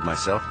 I told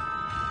myself.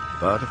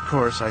 But, of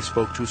course, I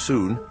spoke too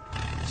soon.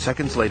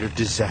 Seconds later,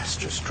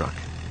 disaster struck.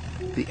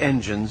 The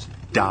engines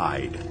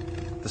died.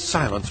 The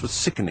silence was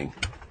sickening.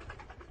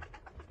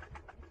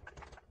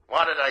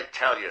 "What did I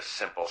tell you,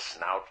 simple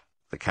snout?"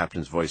 The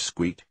captain's voice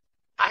squeaked.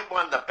 "I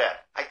won the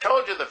bet. I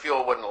told you the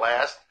fuel wouldn't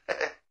last."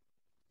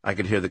 I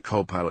could hear the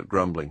co-pilot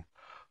grumbling.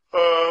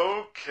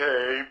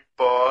 "Okay,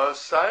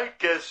 boss, I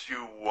guess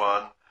you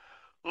won.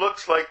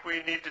 Looks like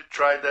we need to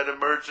try that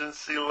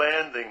emergency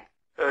landing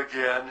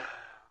again,"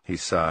 He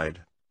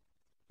sighed.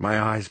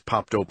 My eyes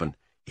popped open.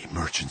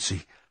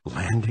 Emergency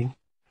landing?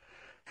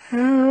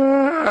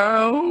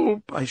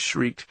 "Help!" I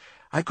shrieked.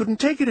 I couldn't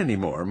take it any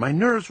more. My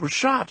nerves were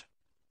shot.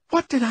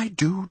 What did I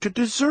do to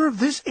deserve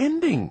this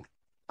ending?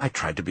 I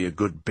tried to be a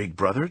good big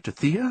brother to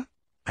Thea.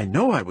 I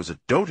know I was a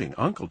doting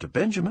uncle to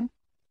Benjamin.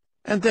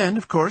 And then,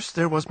 of course,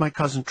 there was my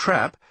cousin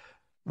Trap.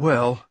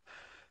 Well,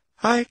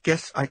 I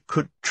guess I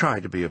could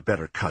try to be a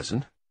better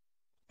cousin.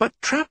 But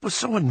Trap was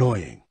so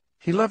annoying.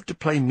 He loved to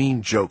play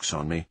mean jokes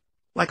on me,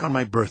 like on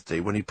my birthday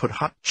when he put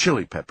hot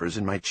chili peppers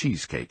in my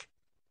cheesecake.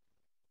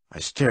 I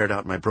stared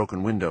out my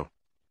broken window.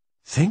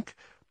 Think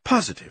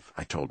positive,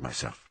 I told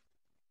myself.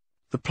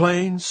 The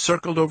plane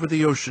circled over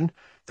the ocean,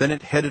 then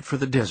it headed for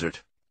the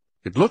desert.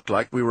 It looked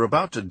like we were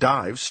about to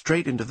dive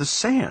straight into the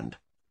sand.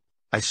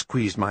 I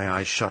squeezed my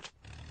eyes shut.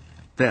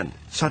 Then,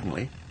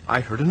 suddenly, I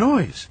heard a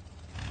noise.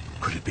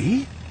 Could it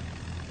be?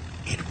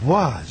 It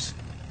was.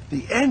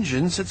 The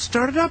engines had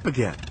started up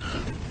again.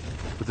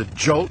 With a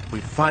jolt, we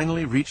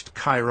finally reached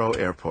Cairo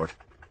Airport.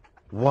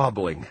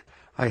 Wobbling,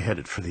 I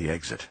headed for the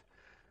exit.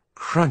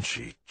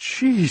 Crunchy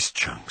cheese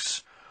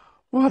chunks.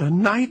 What a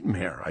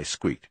nightmare, I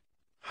squeaked.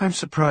 I'm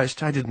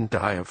surprised I didn't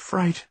die of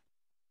fright.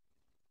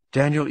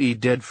 Daniel E.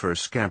 Deadfur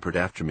scampered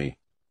after me.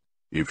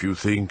 "If you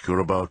think you're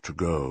about to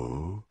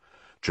go,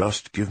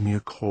 just give me a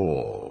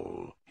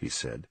call," he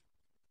said.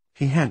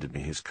 He handed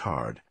me his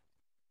card.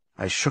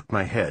 I shook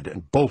my head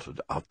and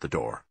bolted out the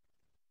door.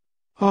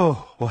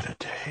 Oh, what a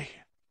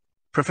day.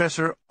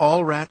 Professor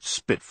Allrat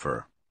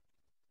Spitfur.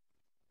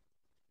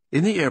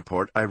 In the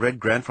airport, I read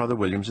Grandfather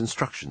William's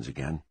instructions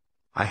again.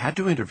 I had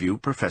to interview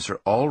Professor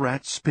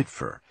Allrat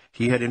Spitfur.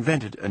 He had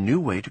invented a new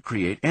way to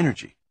create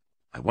energy.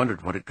 I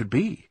wondered what it could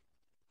be.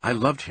 I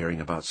loved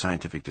hearing about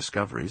scientific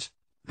discoveries.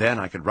 Then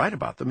I could write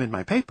about them in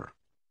my paper.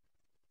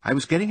 I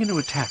was getting into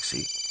a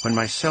taxi when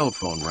my cell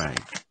phone rang.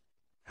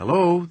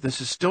 "Hello,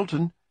 this is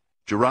Stilton.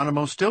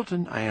 Geronimo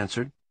Stilton," I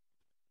answered.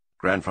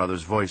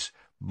 Grandfather's voice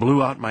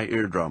blew out my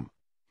eardrum.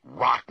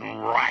 "Rotten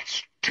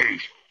rat's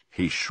teeth!"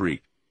 he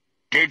shrieked.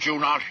 "Did you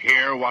not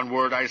hear one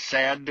word I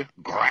said,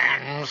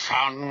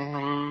 grandson?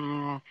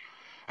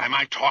 Am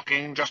I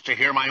talking just to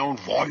hear my own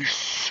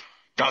voice?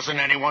 Doesn't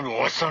anyone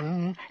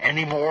listen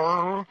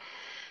anymore?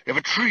 If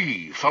a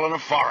tree fell in a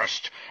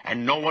forest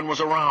and no one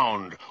was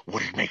around,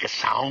 would it make a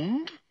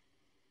sound?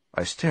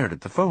 I stared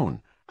at the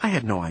phone. I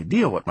had no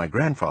idea what my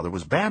grandfather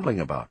was babbling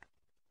about.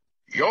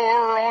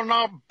 You're on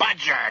a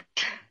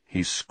budget,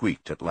 he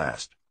squeaked at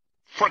last.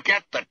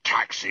 Forget the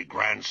taxi,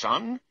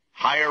 grandson.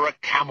 Hire a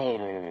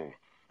camel.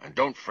 And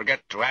don't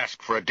forget to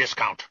ask for a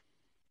discount.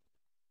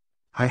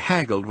 I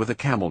haggled with a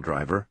camel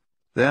driver.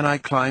 Then I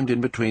climbed in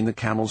between the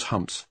camel's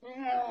humps.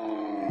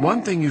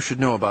 One thing you should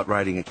know about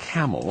riding a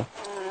camel,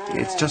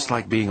 it's just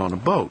like being on a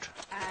boat.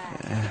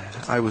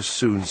 I was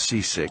soon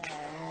seasick.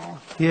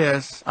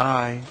 Yes,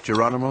 I,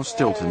 Geronimo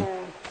Stilton,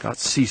 got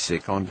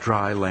seasick on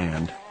dry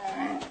land.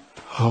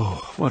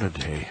 Oh, what a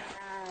day.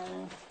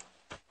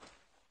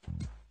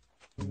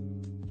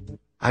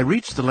 I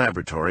reached the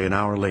laboratory an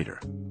hour later.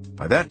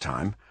 By that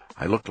time,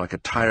 I looked like a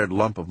tired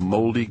lump of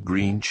moldy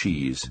green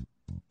cheese.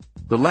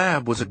 The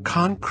lab was a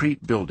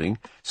concrete building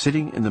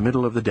sitting in the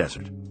middle of the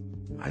desert.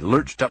 I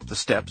lurched up the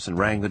steps and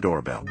rang the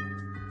doorbell.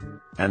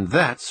 And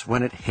that's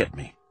when it hit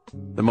me.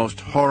 The most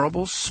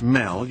horrible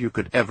smell you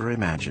could ever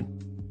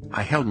imagine.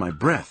 I held my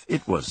breath.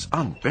 It was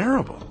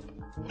unbearable.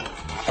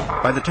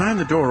 By the time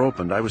the door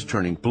opened, I was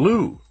turning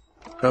blue.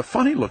 A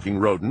funny-looking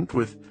rodent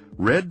with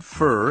red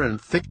fur and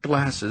thick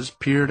glasses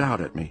peered out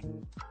at me.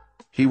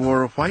 He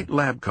wore a white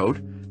lab coat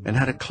and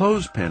had a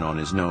clothespin on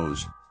his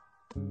nose.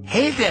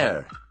 "Hey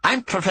there!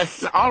 I'm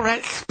Professor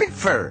Allred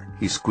Spitfire,"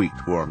 he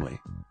squeaked warmly.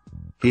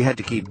 He had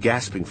to keep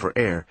gasping for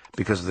air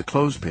because of the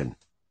clothespin.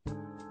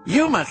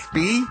 "You must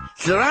be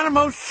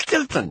Geronimo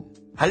Stilton.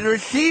 I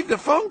received a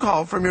phone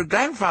call from your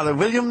grandfather,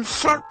 William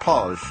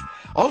Shortpaws,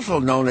 also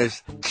known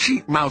as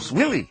Cheap Mouse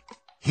Willie.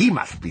 He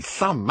must be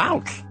some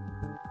mouse."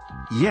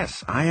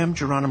 "Yes, I am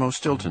Geronimo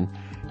Stilton,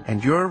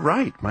 and you're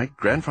right. My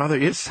grandfather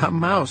is some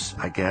mouse,"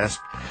 I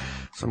gasped.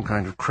 "Some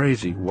kind of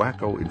crazy,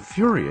 wacko,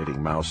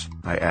 infuriating mouse,"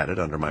 I added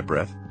under my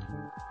breath.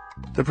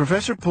 The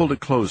professor pulled a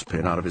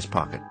clothespin out of his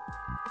pocket.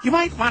 "You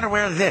might want to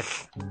wear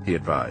this," he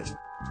advised.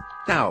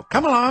 "Now,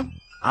 come along.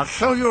 I'll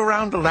show you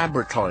around the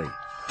laboratory."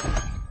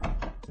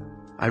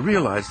 I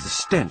realized the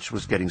stench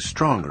was getting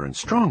stronger and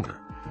stronger.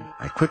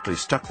 I quickly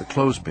stuck the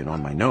clothespin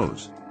on my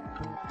nose.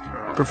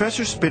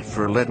 Professor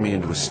Spitfire led me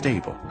into a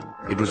stable.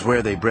 It was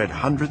where they bred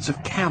hundreds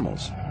of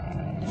camels.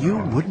 You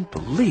wouldn't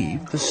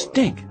believe the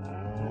stink.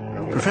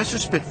 Professor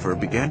Spitfire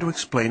began to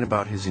explain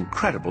about his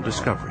incredible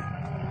discovery.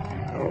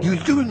 "You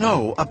do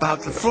know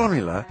about the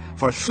formula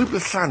for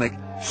supersonic,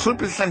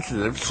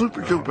 supersensitive,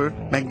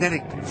 super-duper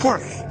magnetic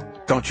force,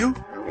 don't you?"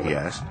 he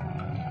asked.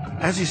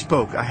 As he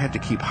spoke, I had to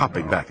keep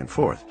hopping back and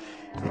forth.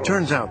 It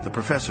turns out the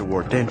professor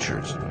wore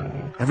dentures.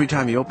 Every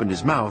time he opened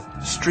his mouth,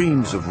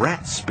 streams of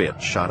rat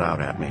spit shot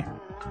out at me.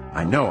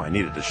 I know I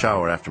needed a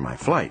shower after my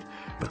flight,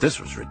 but this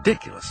was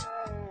ridiculous.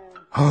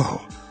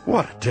 Oh,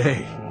 what a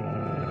day.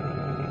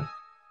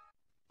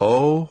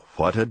 Oh,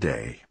 what a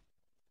day.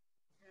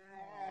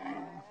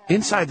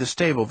 Inside the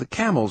stable, the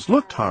camels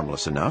looked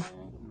harmless enough.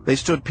 They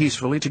stood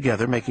peacefully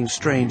together, making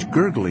strange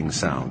gurgling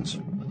sounds.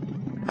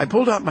 I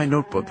pulled out my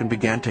notebook and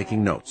began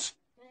taking notes.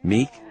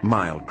 Meek,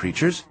 mild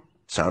creatures.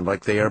 Sound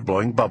like they are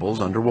blowing bubbles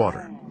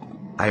underwater.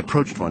 I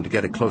approached one to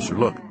get a closer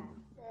look.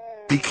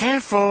 "Be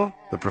careful,"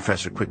 the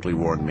professor quickly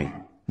warned me.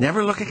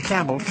 "Never look a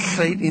camel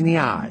straight in the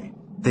eye.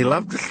 They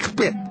love to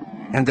spit,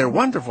 and they're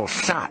wonderful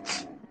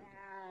shots."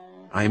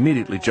 I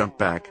immediately jumped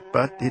back,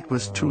 but it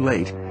was too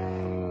late.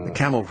 The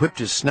camel whipped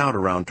his snout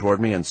around toward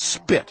me and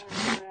spit.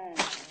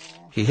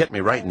 He hit me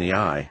right in the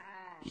eye.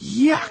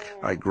 "Yuck!"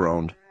 I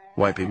groaned,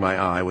 wiping my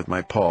eye with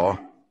my paw.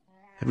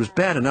 It was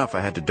bad enough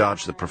I had to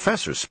dodge the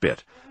professor's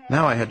spit.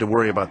 Now I had to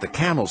worry about the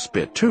camel's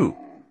spit, too.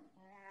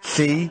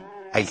 "See?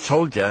 I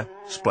told ya,"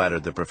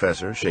 splattered the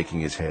professor,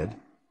 shaking his head.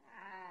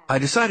 I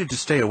decided to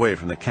stay away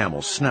from the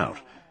camel's snout.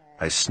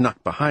 I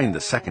snuck behind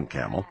the second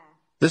camel.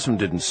 This one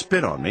didn't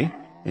spit on me.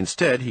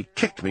 Instead, he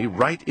kicked me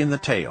right in the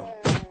tail.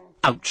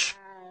 Ouch!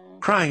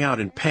 Crying out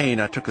in pain,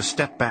 I took a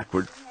step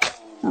backward,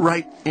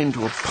 right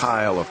into a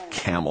pile of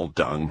camel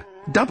dung.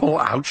 Double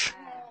ouch!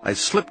 I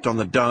slipped on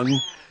the dung,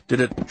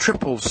 did a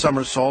triple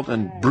somersault,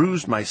 and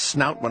bruised my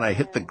snout when I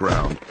hit the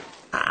ground.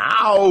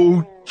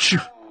 Ouch!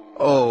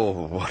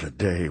 Oh, what a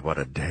day, what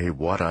a day,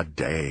 what a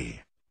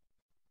day.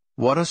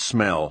 What a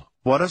smell,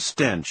 what a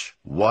stench,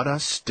 what a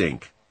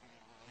stink.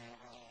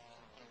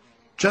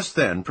 Just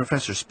then,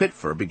 Professor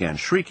Spitfire began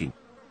shrieking.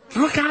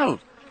 "Look out!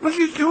 What are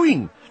you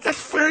doing?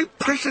 That's very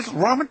precious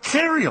raw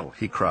material!"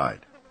 he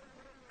cried.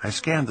 I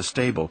scanned the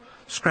stable,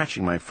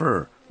 scratching my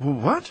fur.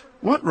 "What?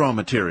 What raw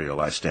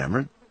material?" I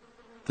stammered.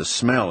 The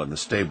smell in the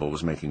stable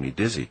was making me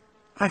dizzy.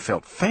 I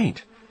felt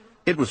faint.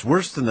 It was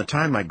worse than the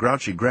time my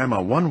grouchy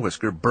Grandma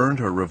One-Whisker burned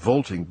her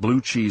revolting blue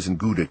cheese and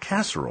Gouda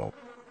casserole.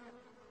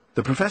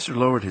 The professor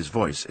lowered his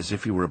voice as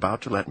if he were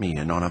about to let me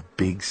in on a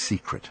big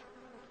secret.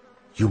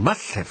 "You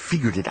must have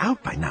figured it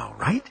out by now,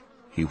 right?"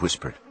 he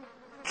whispered.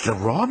 "The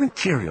raw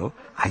material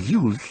I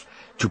use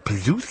to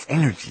produce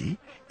energy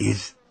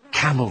is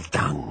camel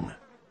dung."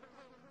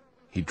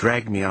 He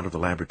dragged me out of the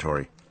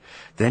laboratory.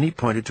 Then he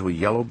pointed to a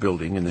yellow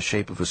building in the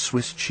shape of a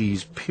Swiss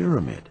cheese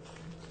pyramid.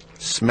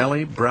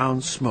 Smelly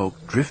brown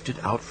smoke drifted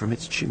out from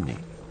its chimney.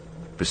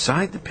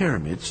 Beside the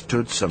pyramid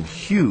stood some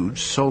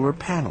huge solar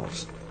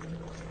panels.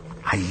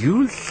 I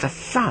use the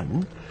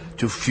sun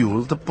to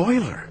fuel the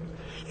boiler.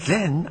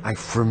 Then I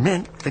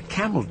ferment the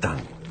camel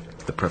dung,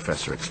 the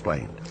professor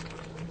explained.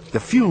 The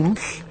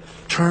fumes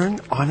turn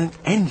on an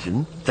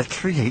engine that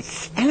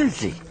creates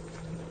energy.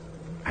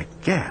 I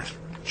gasped,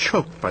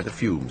 choked by the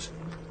fumes.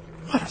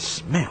 What a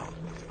smell!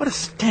 What a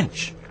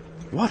stench!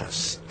 What a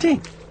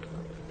stink!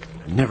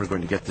 I'm never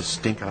going to get this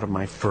stink out of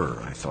my fur,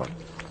 I thought.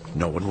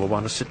 No one will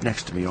want to sit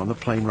next to me on the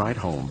plane ride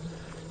home.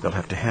 They'll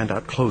have to hand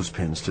out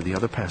clothespins to the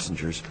other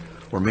passengers,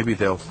 or maybe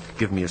they'll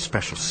give me a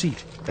special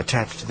seat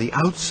attached to the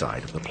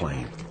outside of the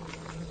plane.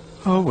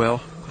 Oh,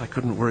 well, I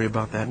couldn't worry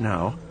about that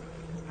now.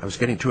 I was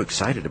getting too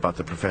excited about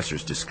the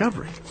professor's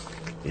discovery.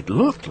 It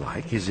looked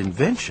like his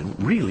invention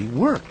really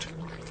worked.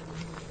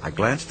 I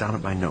glanced down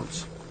at my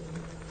notes.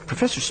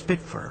 Professor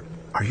Spitfire,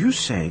 are you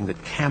saying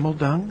that camel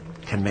dung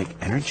can make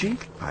energy?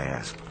 I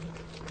asked.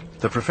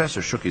 The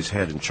professor shook his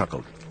head and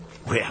chuckled.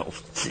 Well,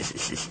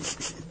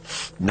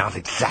 not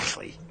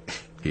exactly,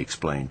 he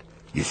explained.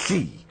 You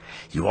see,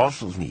 you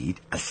also need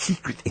a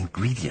secret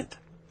ingredient.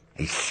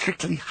 A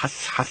strictly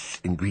hush-hush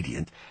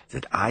ingredient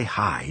that I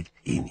hide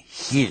in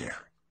here.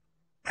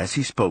 As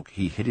he spoke,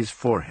 he hit his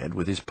forehead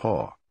with his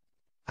paw.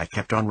 I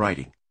kept on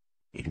writing.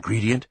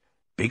 Ingredient,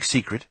 big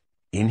secret,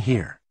 in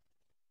here.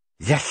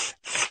 Yes,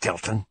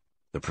 Stilton,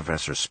 the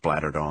professor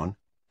splattered on.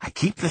 I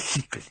keep the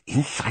secret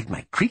inside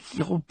my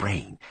creaky old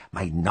brain,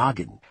 my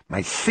noggin,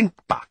 my think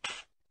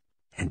box.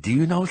 And do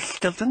you know,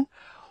 Stilton,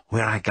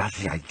 where I got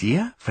the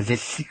idea for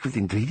this secret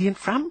ingredient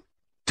from?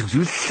 Do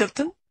you,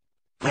 Stilton?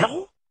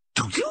 Well,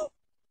 do you?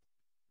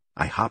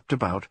 I hopped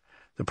about.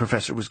 The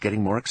professor was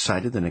getting more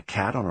excited than a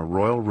cat on a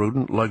Royal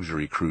Rodent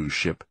luxury cruise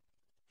ship.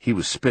 He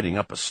was spitting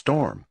up a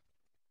storm.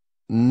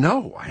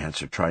 No, I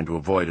answered, trying to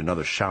avoid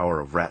another shower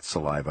of rat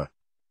saliva.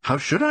 How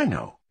should I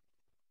know?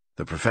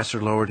 The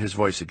professor lowered his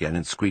voice again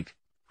and squeaked,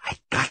 I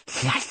got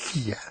the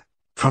idea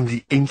from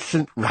the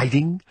ancient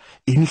writing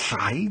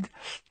inside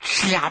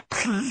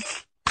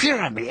Cheops'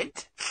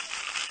 pyramid.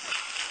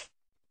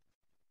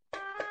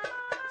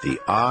 The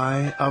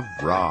Eye of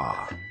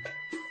Ra.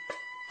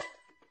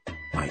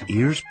 My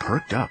ears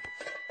perked up.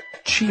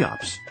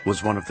 Cheops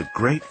was one of the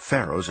great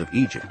pharaohs of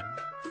Egypt.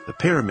 The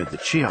pyramid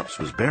that Cheops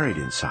was buried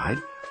inside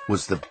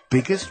was the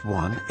biggest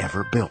one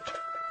ever built.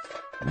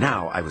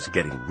 Now I was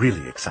getting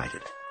really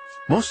excited,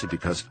 mostly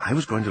because I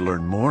was going to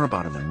learn more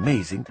about an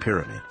amazing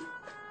pyramid,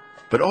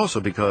 but also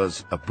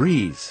because a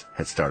breeze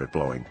had started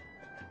blowing.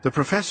 The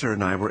professor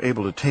and I were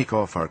able to take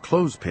off our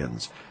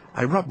clothespins.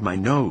 I rubbed my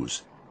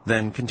nose,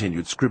 then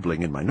continued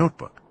scribbling in my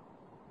notebook.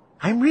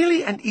 I'm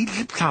really an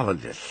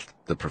Egyptologist,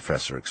 the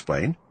professor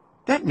explained.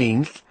 That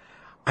means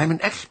I'm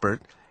an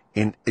expert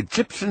in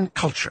Egyptian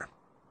culture.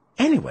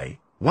 Anyway,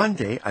 one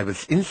day I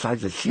was inside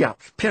the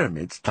Cheops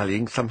pyramid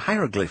studying some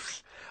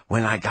hieroglyphs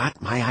when I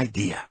got my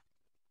idea.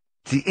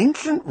 The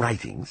ancient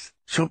writings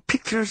show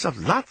pictures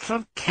of lots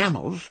of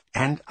camels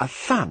and a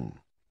sun.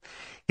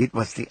 It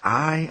was the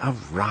Eye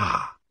of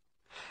Ra.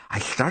 I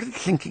started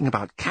thinking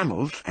about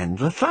camels and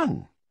the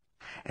sun.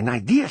 An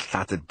idea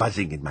started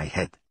buzzing in my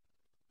head.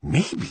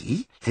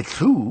 Maybe the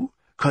two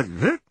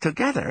could work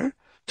together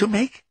to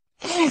make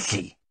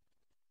energy.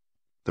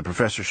 The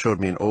professor showed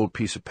me an old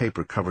piece of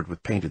paper covered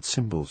with painted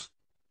symbols.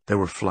 There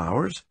were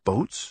flowers,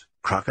 boats,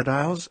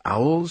 crocodiles,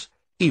 owls,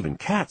 even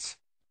cats.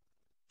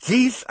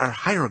 These are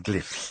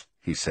hieroglyphs,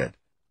 he said.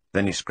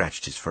 Then he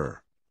scratched his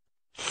fur.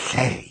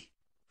 Say,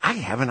 I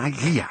have an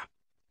idea.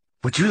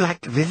 Would you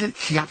like to visit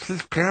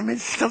Cheops' pyramid,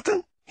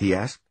 Stilton? He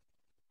asked.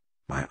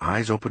 My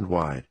eyes opened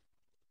wide.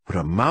 Would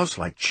a mouse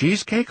like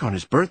cheesecake on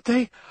his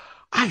birthday?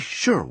 I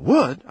sure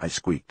would, I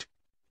squeaked.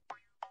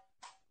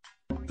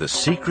 The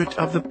Secret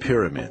of the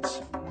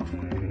Pyramids.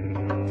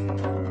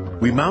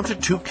 We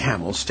mounted 2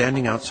 camels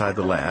standing outside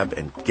the lab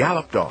and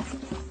galloped off.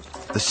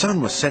 The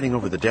sun was setting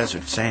over the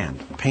desert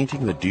sand,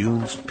 painting the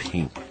dunes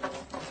pink.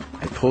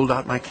 I pulled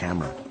out my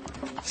camera.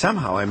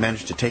 Somehow I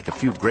managed to take a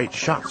few great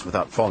shots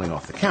without falling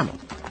off the camel.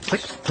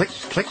 Click, click,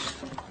 click.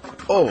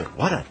 Oh,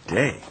 what a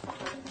day!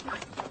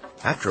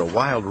 After a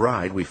wild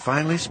ride, we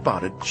finally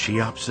spotted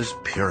Cheops'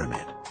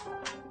 pyramid.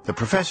 The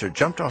professor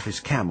jumped off his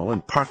camel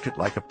and parked it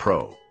like a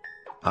pro.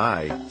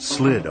 I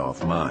slid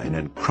off mine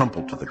and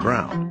crumpled to the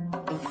ground.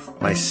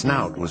 My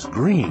snout was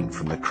green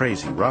from the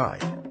crazy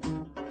ride.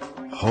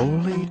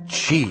 Holy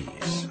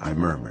cheese, I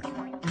murmured.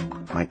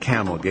 My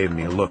camel gave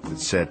me a look that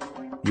said,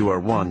 "You are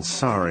one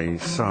sorry,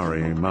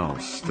 sorry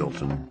mouse,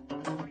 Stilton."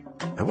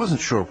 I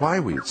wasn't sure why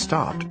we had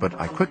stopped, but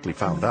I quickly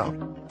found out.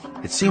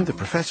 It seemed the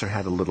professor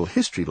had a little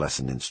history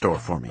lesson in store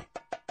for me.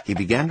 He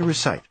began to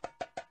recite.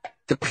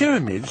 The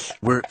pyramids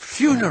were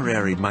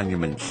funerary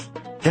monuments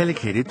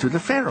dedicated to the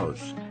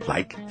pharaohs,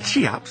 like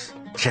Cheops,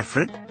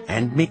 Chefred,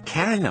 and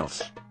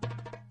Mycarinos.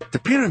 The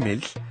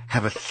pyramids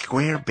have a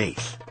square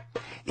base.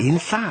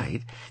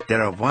 Inside,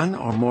 there are 1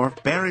 or more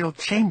burial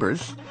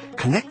chambers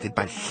connected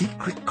by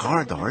secret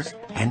corridors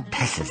and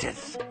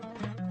passages.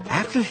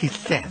 After his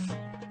death,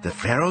 the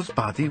pharaoh's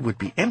body would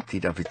be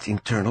emptied of its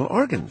internal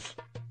organs.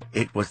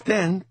 It was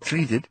then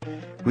treated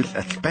with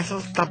a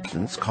special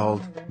substance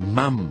called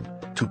mum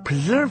to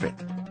preserve it.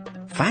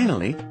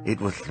 Finally, it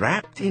was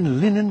wrapped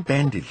in linen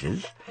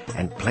bandages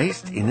and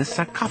placed in a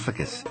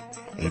sarcophagus,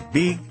 a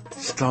big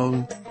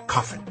stone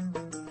coffin.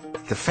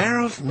 The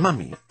pharaoh's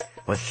mummy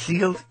was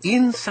sealed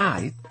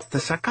inside the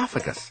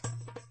sarcophagus.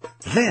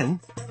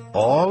 Then,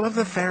 all of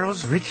the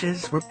pharaoh's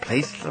riches were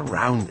placed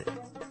around it.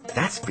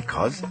 That's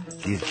because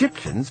the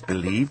Egyptians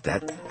believed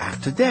that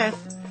after death,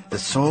 the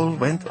soul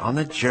went on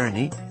a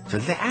journey to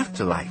the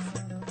afterlife,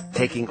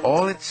 taking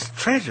all its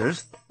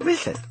treasures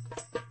with it.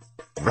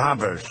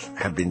 Robbers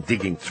have been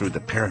digging through the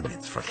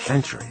pyramids for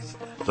centuries,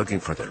 looking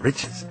for the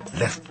riches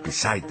left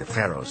beside the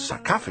pharaoh's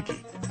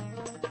sarcophagi.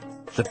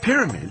 The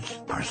pyramids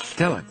are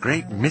still a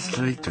great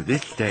mystery to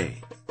this day.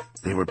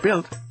 They were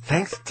built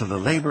thanks to the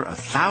labor of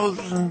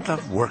thousands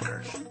of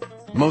workers.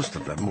 Most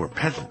of them were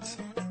peasants.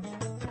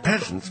 The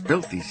peasants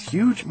built these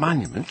huge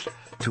monuments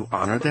to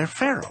honor their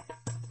pharaoh.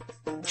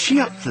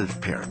 Cheops'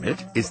 pyramid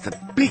is the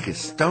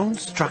biggest stone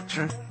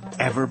structure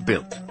ever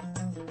built.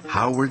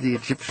 How were the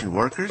Egyptian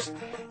workers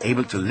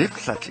able to lift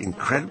such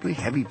incredibly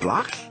heavy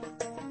blocks?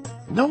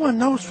 No one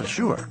knows for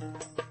sure.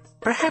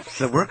 Perhaps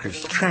the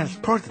workers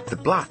transported the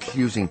blocks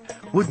using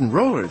wooden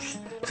rollers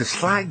to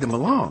slide them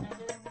along.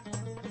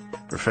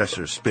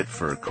 Professor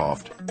Spitfur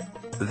coughed.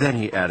 Then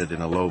he added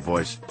in a low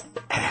voice,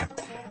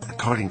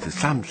 according to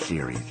some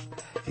theories,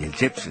 the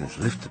Egyptians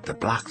lifted the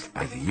blocks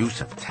by the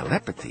use of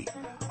telepathy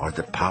or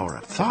the power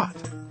of thought.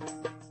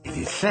 It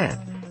is said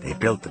they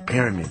built the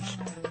pyramids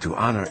to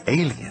honor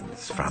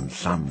aliens from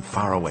some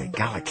faraway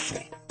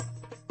galaxy.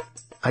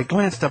 I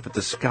glanced up at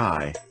the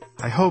sky.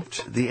 I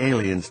hoped the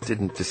aliens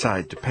didn't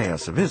decide to pay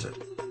us a visit.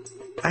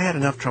 I had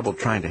enough trouble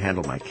trying to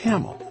handle my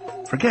camel.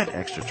 Forget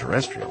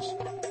extraterrestrials.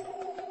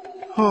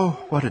 Oh,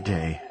 what a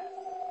day.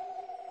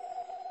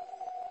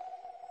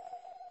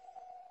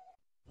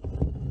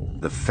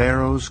 The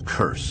Pharaoh's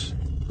Curse.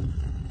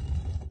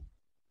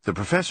 The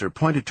professor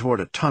pointed toward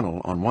a tunnel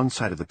on one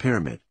side of the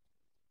pyramid.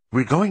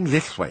 "We're going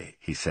this way,"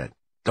 he said.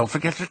 "Don't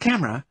forget your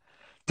camera.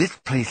 This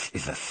place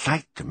is a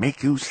sight to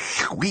make you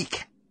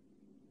squeak."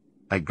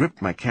 I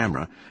gripped my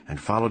camera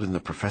and followed in the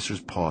professor's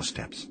paw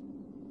steps.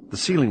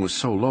 The ceiling was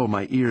so low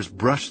my ears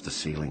brushed the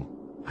ceiling.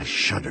 I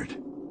shuddered.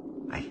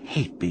 I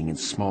hate being in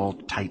small,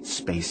 tight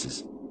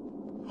spaces.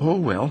 Oh,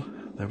 well,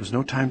 there was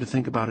no time to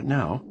think about it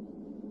now.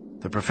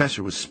 The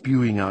professor was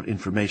spewing out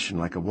information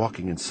like a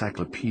walking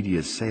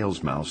encyclopedia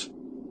sales mouse.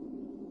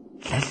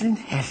 "Legend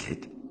has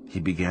it," he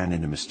began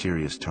in a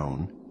mysterious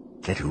tone,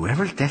 "that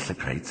whoever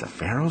desecrates a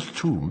pharaoh's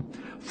tomb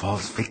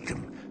falls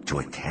victim to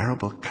a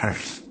terrible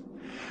curse.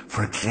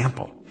 For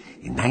example,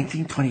 in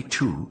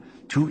 1922,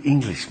 2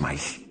 English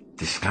mice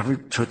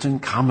discovered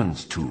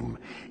Tutankhamun's tomb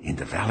in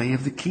the Valley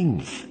of the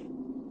Kings.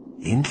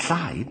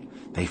 Inside,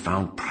 they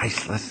found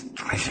priceless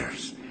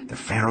treasures, the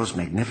pharaoh's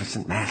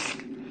magnificent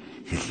mask,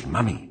 his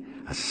mummy,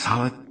 a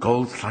solid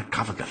gold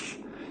sarcophagus,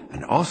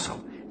 and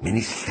also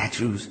many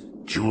statues,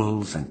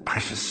 jewels, and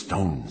precious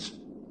stones.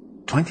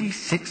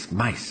 26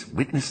 mice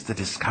witnessed the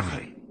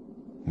discovery.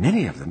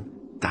 Many of them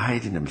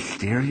died in a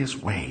mysterious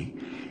way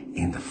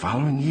in the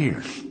following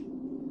years.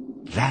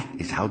 That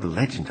is how the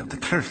legend of the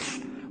curse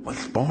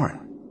was born."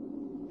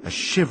 A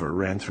shiver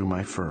ran through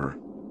my fur.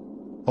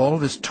 All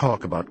this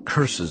talk about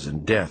curses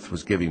and death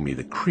was giving me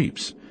the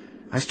creeps.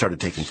 I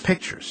started taking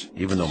pictures,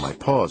 even though my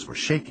paws were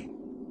shaking.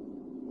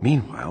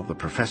 Meanwhile, the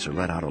professor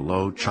let out a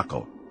low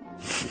chuckle.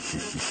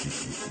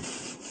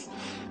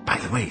 "By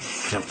the way,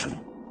 Stilton,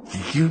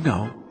 did you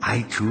know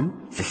I, too,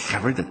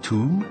 discovered the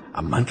tomb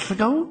a month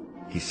ago?"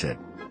 he said.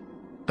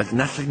 "But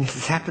nothing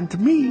has happened to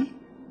me.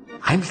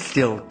 I'm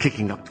still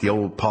kicking up the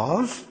old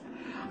paws.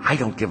 I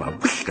don't give a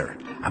whisker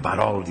about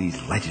all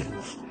these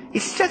legends.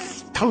 It's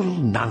just total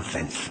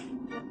nonsense."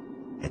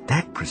 At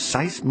that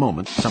precise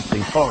moment,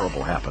 something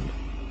horrible happened.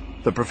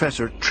 The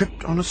professor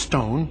tripped on a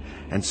stone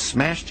and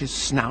smashed his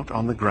snout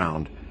on the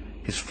ground.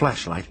 His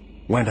flashlight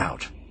went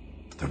out.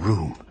 The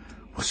room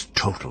was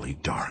totally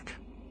dark.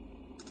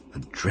 A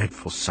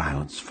dreadful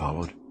silence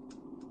followed.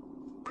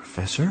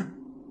 "Professor?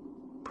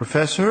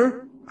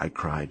 Professor?" I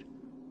cried.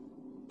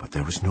 But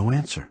there was no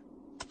answer.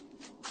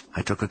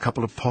 I took a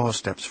couple of paw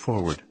steps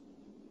forward.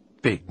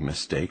 Big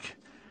mistake.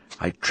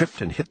 I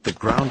tripped and hit the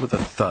ground with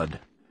a thud.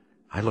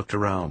 I looked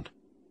around.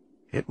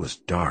 It was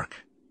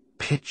dark.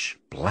 Pitch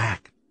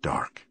black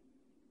dark.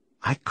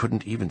 I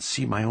couldn't even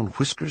see my own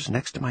whiskers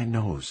next to my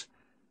nose.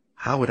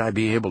 How would I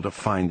be able to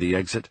find the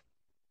exit?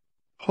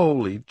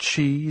 Holy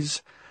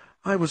cheese!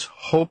 I was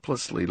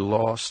hopelessly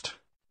lost.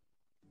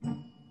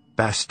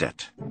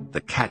 Bastet, the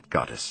cat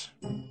goddess.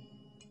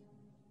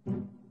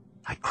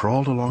 I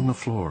crawled along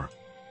the floor.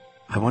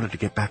 I wanted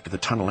to get back to the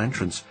tunnel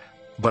entrance,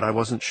 but I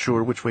wasn't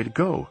sure which way to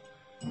go.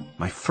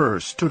 My fur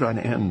stood on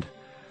end.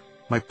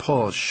 My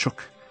paws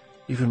shook.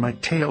 Even my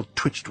tail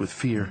twitched with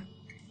fear.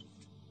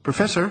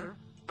 "Professor?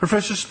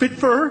 Professor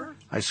Spitfur?"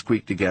 I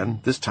squeaked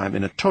again, this time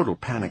in a total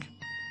panic.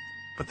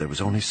 But there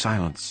was only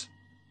silence.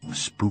 A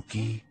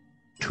spooky,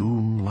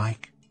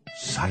 tomb-like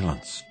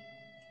Silence.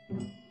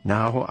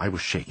 Now I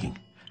was shaking.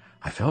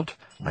 I felt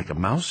like a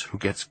mouse who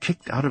gets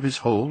kicked out of his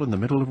hole in the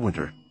middle of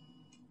winter.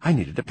 I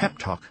needed a pep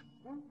talk.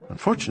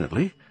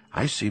 Unfortunately,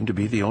 I seemed to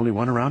be the only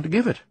one around to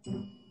give it.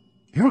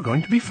 "You're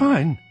going to be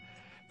fine.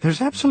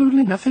 There's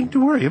absolutely nothing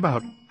to worry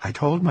about," I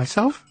told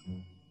myself.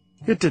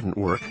 It didn't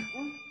work.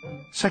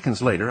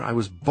 Seconds later, I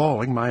was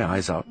bawling my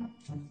eyes out.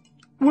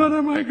 "What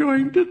am I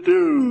going to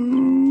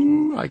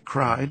do?" I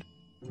cried.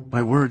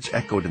 My words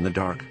echoed in the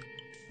dark.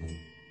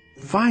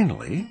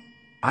 Finally,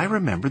 I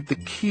remembered the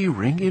key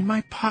ring in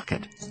my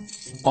pocket.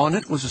 On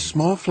it was a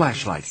small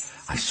flashlight.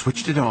 I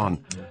switched it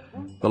on.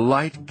 The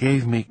light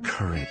gave me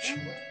courage.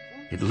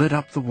 It lit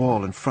up the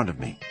wall in front of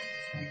me.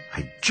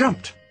 I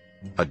jumped.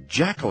 A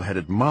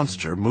jackal-headed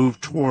monster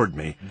moved toward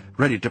me,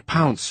 ready to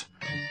pounce.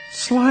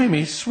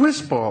 "Slimy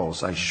Swiss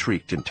balls!" I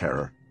shrieked in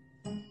terror.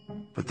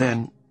 But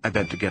then I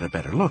bent to get a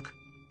better look.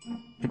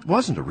 It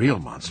wasn't a real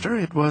monster.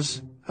 It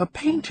was a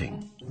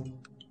painting.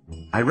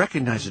 I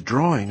recognized a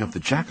drawing of the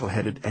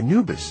jackal-headed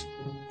Anubis.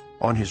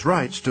 On his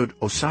right stood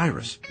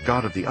Osiris,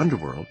 god of the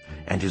underworld,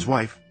 and his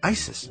wife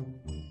Isis.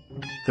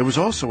 There was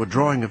also a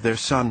drawing of their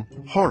son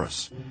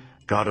Horus,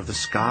 god of the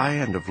sky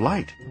and of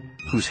light,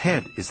 whose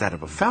head is that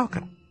of a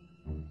falcon.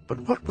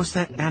 But what was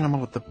that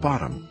animal at the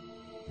bottom?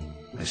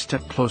 I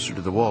stepped closer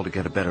to the wall to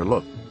get a better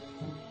look.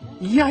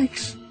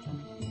 Yikes!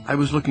 I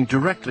was looking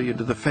directly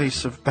into the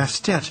face of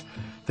Bastet,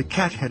 the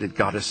cat-headed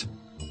goddess.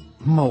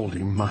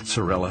 Moldy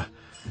mozzarella.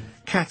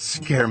 Cats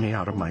scare me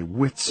out of my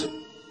wits.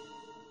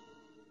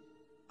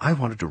 I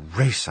wanted to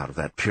race out of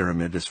that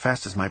pyramid as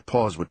fast as my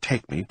paws would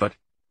take me, but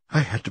I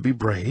had to be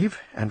brave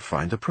and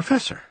find the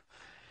professor.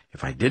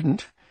 If I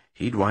didn't,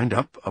 he'd wind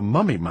up a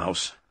mummy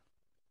mouse.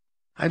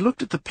 I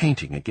looked at the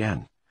painting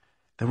again.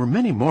 There were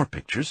many more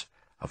pictures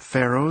of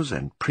pharaohs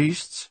and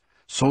priests,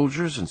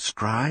 soldiers and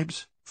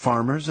scribes,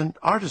 farmers and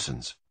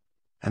artisans,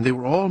 and they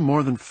were all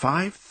more than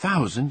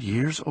 5,000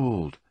 years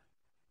old.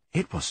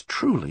 It was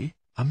truly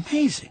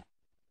amazing.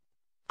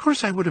 Of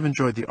course, I would have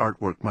enjoyed the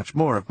artwork much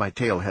more if my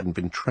tail hadn't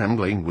been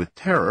trembling with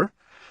terror.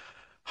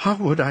 How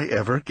would I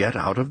ever get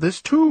out of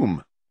this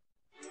tomb?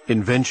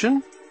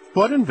 Invention?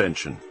 What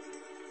invention?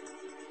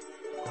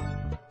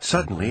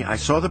 Suddenly, I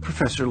saw the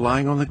professor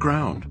lying on the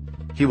ground.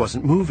 He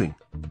wasn't moving.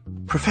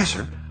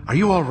 "Professor, are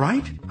you all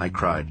right?" I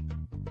cried.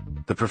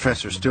 The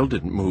professor still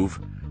didn't move,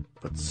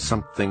 but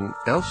something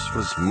else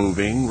was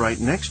moving right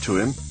next to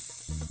him.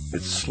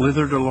 It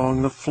slithered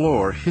along the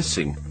floor,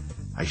 hissing.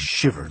 I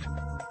shivered.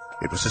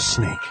 It was a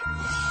snake.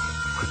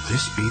 Could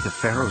this be the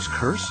Pharaoh's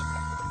curse?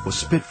 Was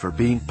Spitfire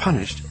being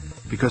punished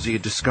because he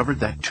had discovered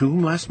that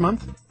tomb last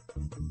month?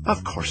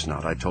 Of course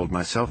not, I told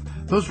myself.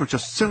 Those were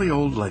just silly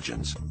old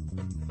legends.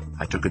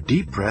 I took a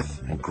deep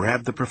breath and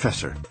grabbed the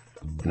professor.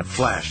 In a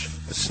flash,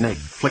 the snake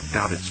flicked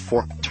out its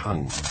forked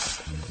tongue.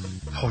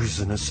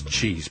 Poisonous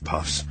cheese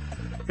puffs.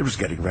 It was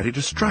getting ready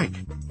to strike.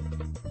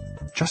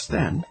 Just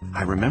then,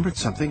 I remembered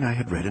something I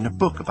had read in a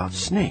book about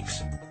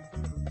snakes.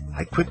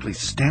 I quickly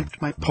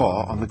stamped my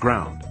paw on the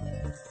ground.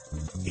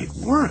 It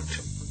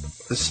worked.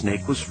 The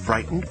snake was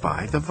frightened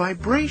by the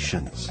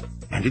vibrations,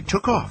 and it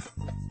took off.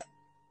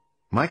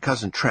 My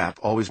cousin Trap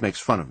always makes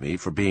fun of me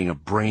for being a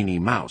brainy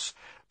mouse,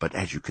 but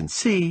as you can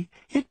see,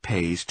 it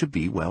pays to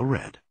be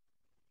well-read.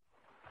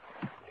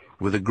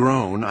 With a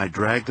groan, I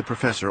dragged the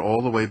professor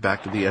all the way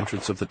back to the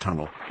entrance of the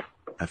tunnel.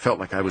 I felt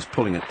like I was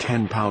pulling a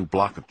 10-pound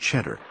block of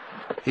cheddar.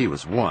 He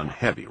was one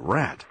heavy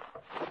rat.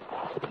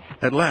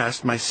 At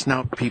last, my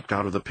snout peeped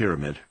out of the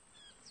pyramid.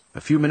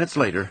 A few minutes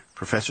later,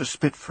 Professor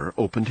Spitfire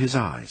opened his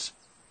eyes.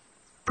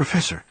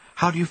 "Professor,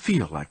 how do you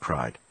feel?" I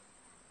cried.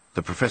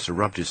 The professor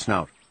rubbed his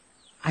snout.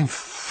 "I'm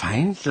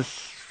fine, just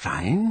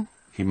fine,"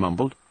 he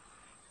mumbled.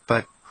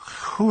 "But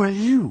who are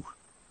you?"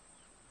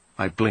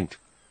 I blinked.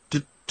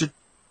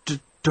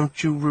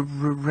 Don't you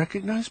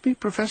recognize me,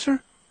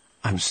 Professor?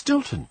 I'm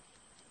Stilton.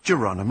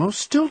 Geronimo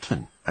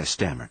Stilton," I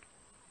stammered.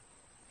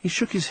 He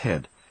shook his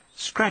head,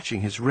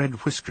 scratching his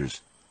red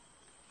whiskers.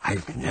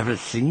 "I've never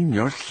seen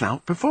your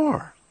snout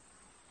before."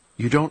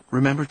 "You don't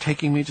remember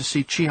taking me to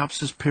see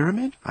Cheops's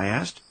pyramid?" I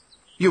asked.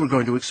 "You were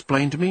going to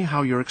explain to me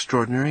how your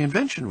extraordinary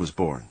invention was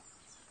born."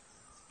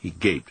 He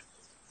gaped.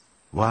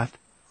 "What?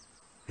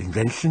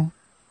 Invention?"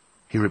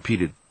 he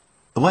repeated.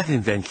 "What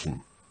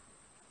invention?"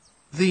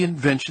 "The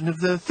invention of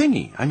the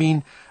thingy. I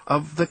mean,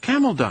 of the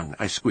camel dung,"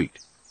 I squeaked.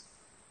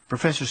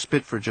 Professor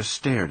Spitfire just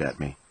stared at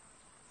me.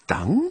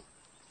 "Dung?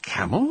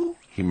 Camel?"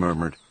 he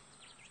murmured.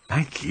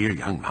 "My dear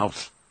young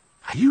mouse,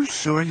 are you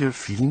sure you're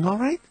feeling all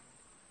right?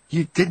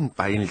 You didn't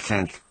by any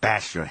chance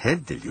bash your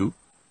head, did you?"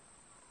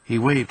 He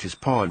waved his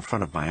paw in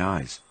front of my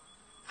eyes.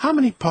 "How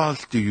many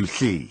paws do you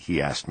see?"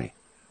 he asked me.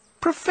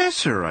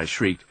 "Professor," I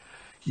shrieked,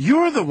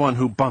 "you're the one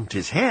who bumped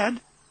his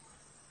head."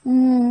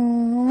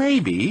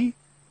 "Maybe,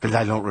 but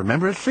I don't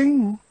remember a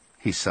thing,"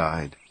 he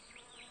sighed.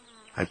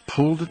 I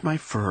pulled at my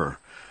fur.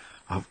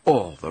 Of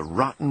all the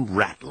rotten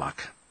rat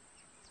luck.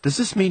 "Does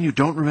this mean you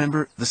don't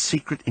remember the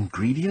secret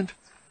ingredient?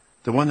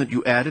 The one that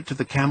you added to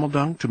the camel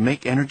dung to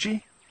make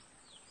energy?"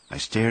 I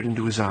stared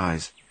into his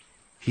eyes.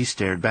 He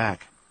stared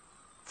back.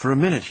 For a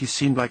minute he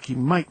seemed like he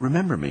might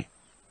remember me.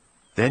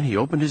 Then he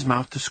opened his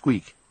mouth to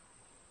squeak.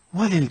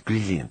 What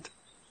ingredient?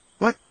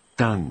 What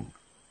dung?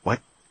 What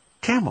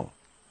camel?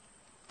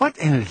 What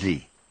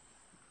energy?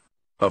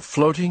 A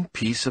floating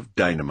piece of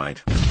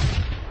dynamite.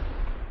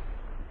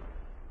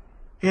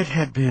 It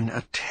had been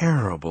a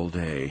terrible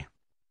day.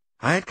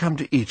 I had come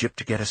to Egypt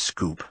to get a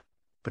scoop,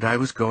 but I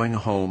was going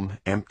home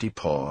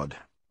empty-pawed.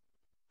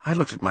 I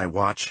looked at my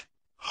watch.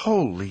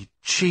 Holy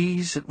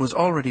cheese, it was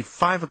already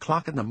 5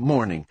 o'clock in the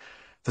morning.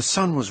 The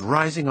sun was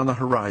rising on the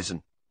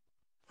horizon.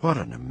 What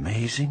an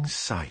amazing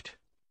sight.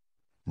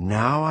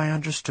 Now I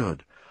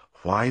understood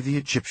why the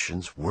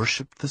Egyptians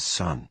worshipped the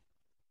sun.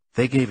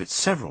 They gave it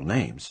several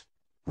names.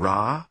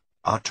 Ra,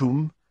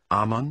 Atum,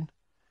 Amun.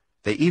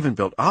 They even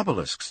built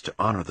obelisks to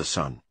honor the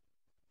sun.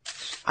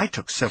 I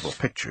took several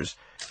pictures.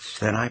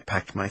 Then I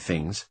packed my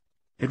things.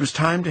 It was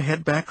time to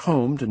head back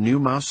home to New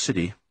Mouse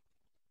City.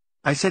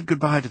 I said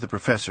goodbye to the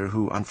professor,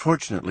 who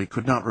unfortunately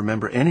could not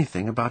remember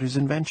anything about his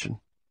invention.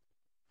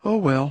 Oh,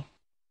 well,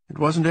 it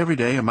wasn't every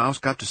day a mouse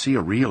got to see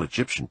a real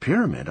Egyptian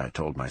pyramid, I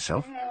told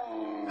myself.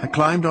 I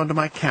climbed onto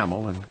my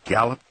camel and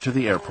galloped to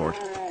the airport.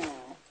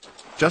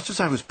 Just as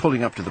I was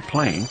pulling up to the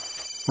plane,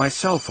 my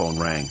cell phone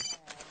rang.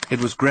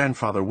 It was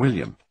Grandfather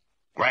William.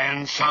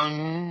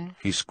 Grandson,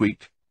 He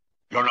squeaked.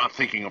 you're not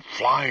thinking of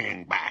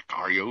flying back,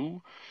 are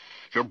you?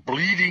 You're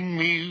bleeding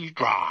me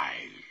dry.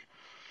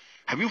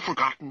 Have you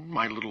forgotten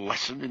my little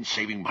lesson in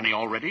saving money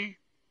already?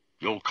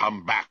 You'll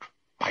come back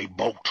by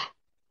boat.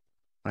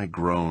 I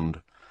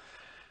groaned.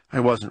 I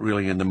wasn't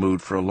really in the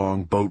mood for a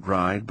long boat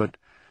ride, but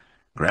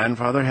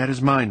Grandfather had his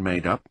mind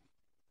made up.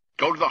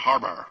 Go to the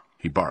harbor,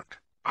 He barked.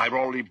 I've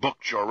already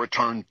booked your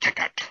return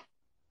ticket.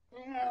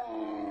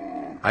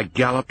 I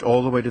galloped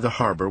all the way to the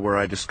harbor, where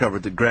I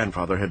discovered that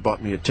Grandfather had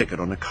bought me a ticket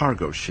on a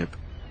cargo ship.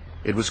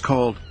 It was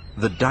called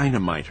the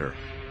Dynamiter.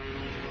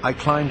 I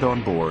climbed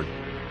on board.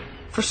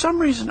 For some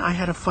reason, I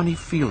had a funny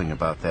feeling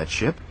about that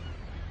ship.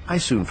 I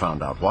soon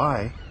found out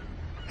why.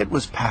 It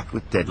was packed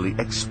with deadly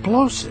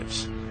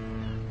explosives.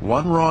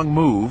 One wrong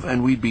move,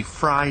 and we'd be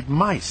fried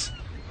mice.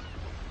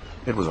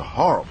 It was a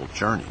horrible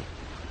journey.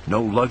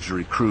 No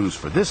luxury cruise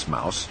for this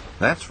mouse,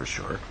 that's for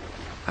sure.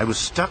 I was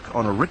stuck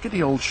on a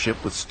rickety old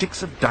ship with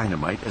sticks of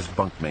dynamite as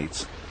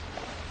bunkmates.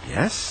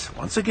 Yes,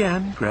 once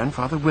again,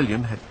 Grandfather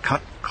William had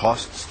cut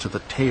costs to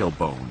the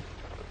tailbone.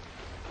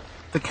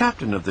 The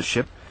captain of the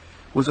ship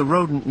was a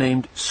rodent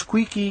named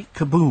Squeaky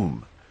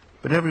Kaboom,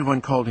 but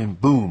everyone called him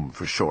Boom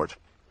for short.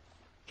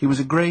 He was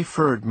a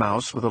gray-furred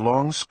mouse with a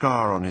long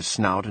scar on his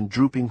snout and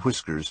drooping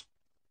whiskers.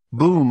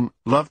 Boom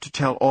loved to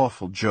tell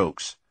awful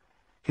jokes.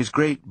 His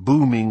great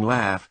booming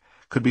laugh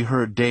could be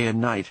heard day and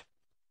night.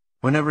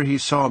 Whenever he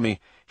saw me,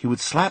 he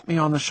would slap me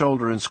on the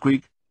shoulder and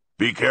squeak,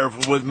 Be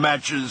careful with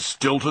matches,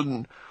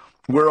 Stilton.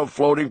 We're a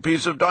floating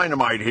piece of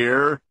dynamite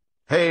here.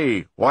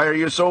 Hey, why are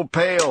you so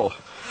pale?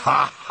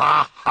 Ha,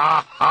 ha,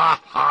 ha,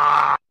 ha,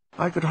 ha.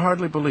 I could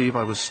hardly believe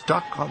I was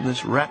stuck on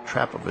this rat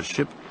trap of a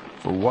ship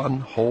for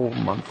 1 whole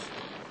month.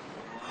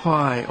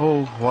 Why,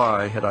 oh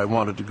why, had I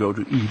wanted to go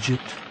to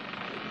Egypt?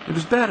 It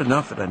was bad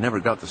enough that I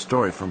never got the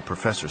story from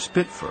Professor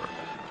Spitfur,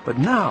 but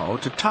now,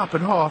 to top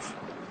it off,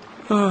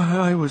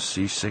 I was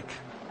seasick.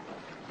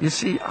 You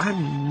see,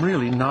 I'm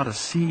really not a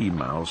sea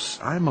mouse.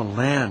 I'm a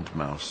land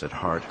mouse at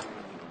heart.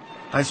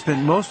 I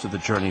spent most of the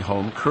journey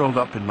home curled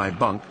up in my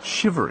bunk,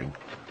 shivering.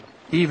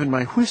 Even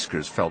my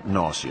whiskers felt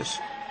nauseous.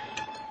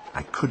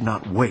 I could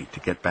not wait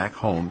to get back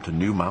home to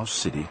New Mouse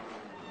City.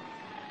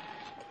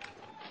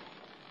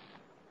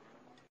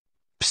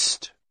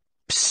 Psst!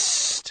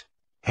 Psst!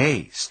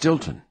 Hey,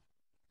 Stilton!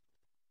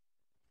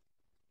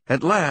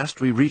 At last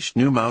we reached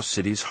New Mouse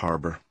City's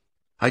harbor.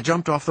 I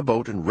jumped off the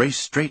boat and raced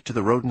straight to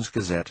the Rodents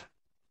Gazette.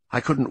 I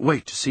couldn't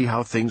wait to see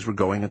how things were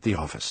going at the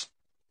office.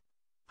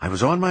 I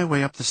was on my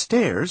way up the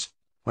stairs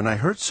when I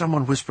heard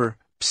someone whisper,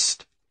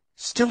 Psst!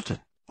 Stilton,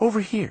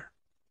 over here.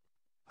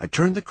 I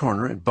turned the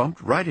corner and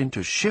bumped right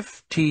into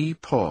Schiff T.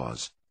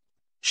 Paws.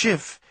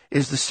 Schiff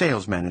is the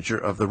sales manager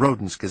of the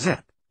Rodents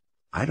Gazette.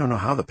 I don't know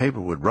how the paper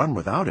would run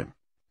without him.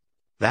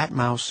 That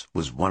mouse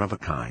was one of a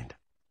kind.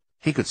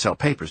 He could sell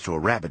papers to a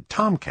rabid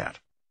tomcat.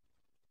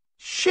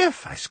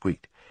 Schiff, I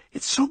squeaked,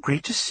 it's so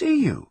great to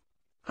see you.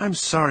 I'm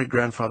sorry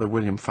Grandfather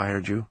William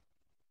fired you.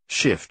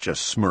 Schiff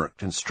just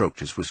smirked and stroked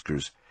his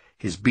whiskers.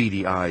 His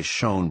beady eyes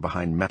shone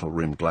behind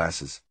metal-rimmed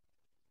glasses.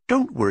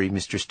 Don't worry,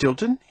 Mr.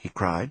 Stilton, he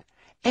cried.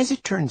 As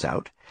it turns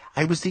out,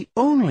 I was the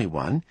only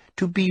one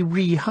to be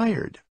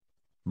rehired.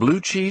 Blue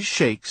cheese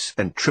shakes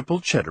and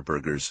triple cheddar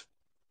burgers.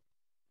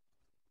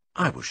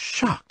 I was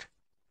shocked.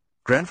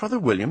 Grandfather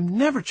William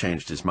never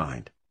changed his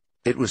mind.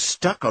 It was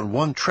stuck on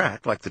one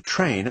track like the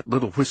train at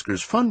Little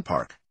Whisker's Fun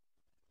Park.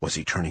 Was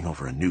he turning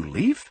over a new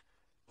leaf?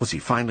 Was he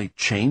finally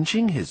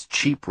changing his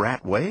cheap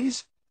rat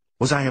ways?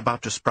 Was I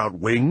about to sprout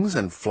wings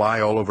and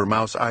fly all over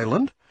Mouse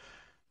Island?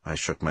 I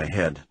shook my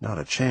head. Not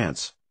a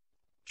chance.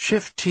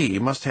 Schiff T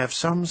must have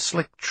some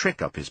slick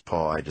trick up his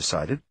paw, I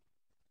decided.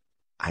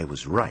 I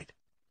was right.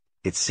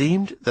 It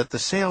seemed that the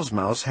sales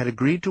mouse had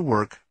agreed to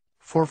work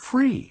for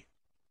free.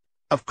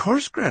 Of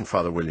course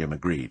Grandfather William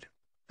agreed.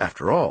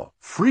 After all,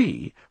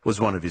 free was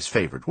one of his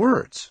favorite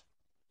words.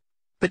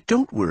 "But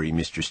don't worry,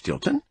 Mr.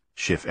 Stilton,"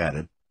 Schiff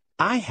added.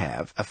 "I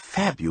have a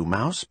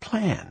fabu-mouse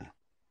plan."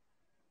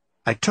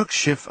 I took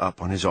Schiff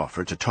up on his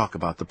offer to talk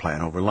about the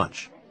plan over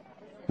lunch.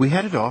 We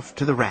headed off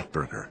to the Rat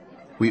Burger.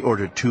 We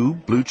ordered 2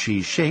 blue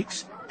cheese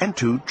shakes and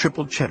 2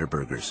 triple cheddar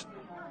burgers.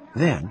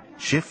 Then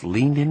Schiff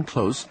leaned in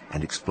close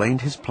and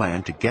explained his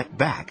plan to get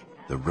back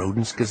the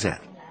Rodents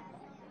Gazette.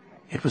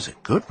 It was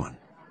a good one.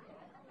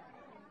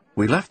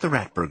 We left the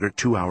Rat Burger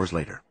 2 hours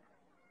later.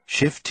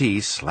 Schiff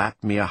T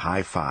slapped me a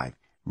high five.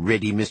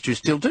 "Ready, Mr.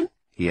 Stilton?"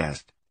 he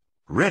asked.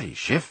 "Ready,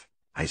 Schiff,"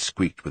 I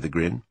squeaked with a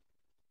grin.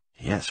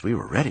 Yes, we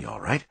were ready,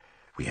 all right.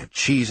 We had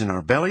cheese in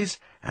our bellies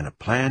and a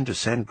plan to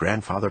send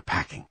Grandfather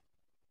packing.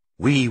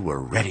 We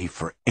were ready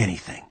for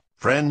anything.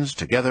 Friends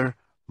together,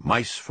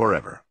 mice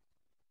forever.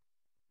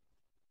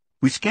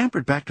 We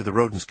scampered back to the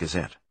Rodents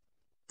Gazette.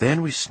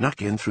 Then we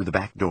snuck in through the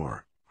back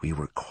door. We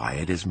were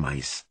quiet as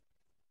mice.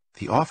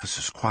 The office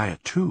was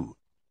quiet, too.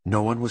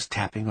 No one was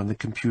tapping on the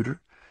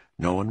computer.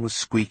 No one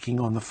was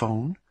squeaking on the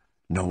phone.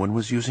 No one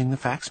was using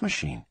the fax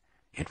machine.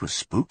 It was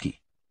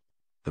spooky.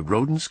 The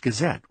Rodents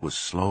Gazette was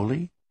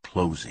slowly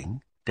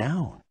closing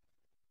down.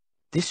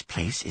 "This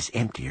place is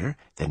emptier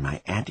than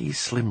my Auntie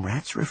Slim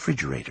Rat's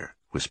refrigerator,"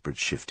 whispered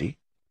Shifty.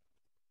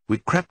 We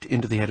crept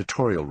into the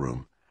editorial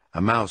room. A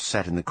mouse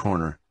sat in the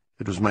corner.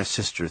 It was my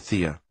sister,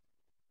 Thea.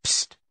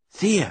 "Psst,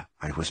 Thea,"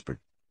 I whispered.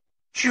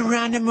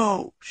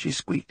 "Geronimo," she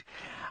squeaked.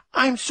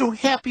 "I'm so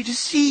happy to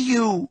see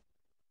you."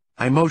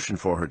 I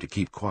motioned for her to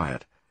keep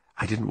quiet.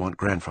 I didn't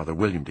want Grandfather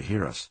William to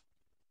hear us.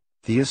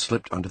 Thea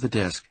slipped under the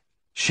desk.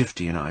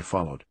 Shifty and I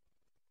followed.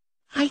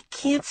 "I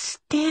can't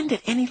stand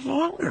it any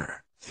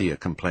longer," Thea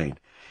complained.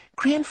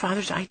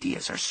 "Grandfather's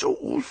ideas are so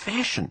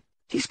old-fashioned.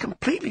 He's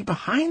completely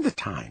behind the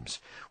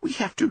times. We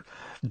have to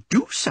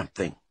do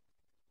something."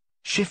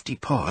 "Shifty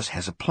Paws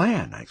has a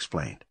plan," I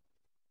explained.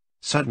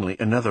 Suddenly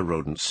another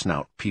rodent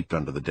snout peeped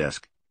under the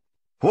desk.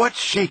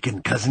 "What's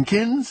shaking,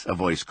 Cousinkins?" a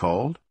voice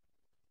called.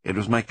 It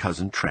was my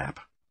cousin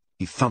Trap.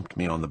 He thumped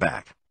me on the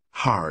back.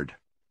 Hard.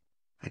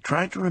 I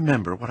tried to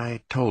remember what I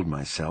had told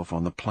myself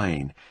on the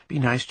plane. Be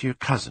nice to your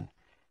cousin.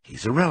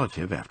 He's a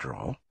relative, after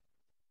all.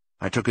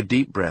 I took a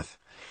deep breath.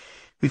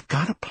 "We've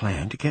got a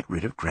plan to get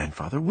rid of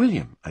Grandfather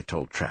William," I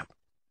told Trap.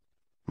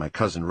 My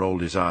cousin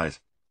rolled his eyes.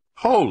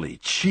 "Holy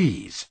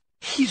cheese!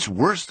 He's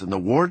worse than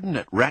the warden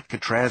at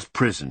Ratcatraz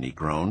prison," he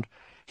groaned.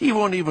 "He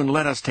won't even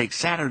let us take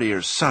Saturday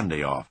or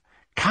Sunday off.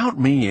 Count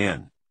me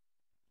in."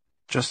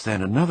 Just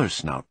then another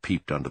snout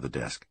peeped under the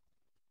desk.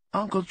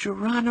 "Uncle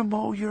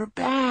Geronimo, you're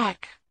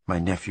back," my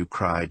nephew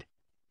cried.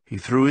 He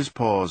threw his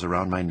paws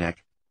around my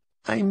neck.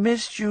 "I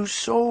missed you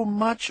so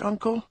much,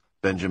 Uncle,"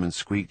 Benjamin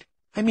squeaked.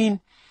 "I mean,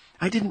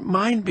 I didn't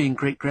mind being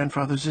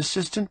great-grandfather's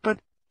assistant, but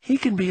he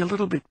can be a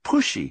little bit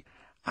pushy.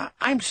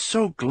 I'm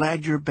so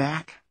glad you're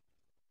back."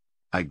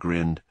 I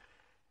grinned.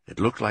 It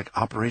looked like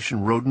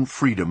Operation Rodent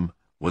Freedom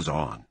was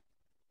on.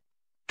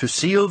 To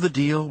seal the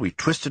deal, we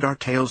twisted our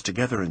tails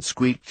together and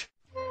squeaked,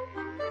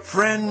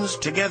 "Friends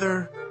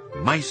together,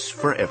 mice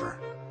forever."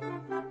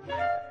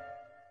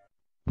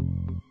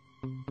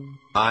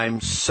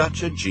 I'm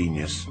such a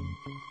genius.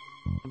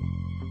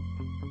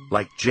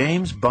 Like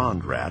James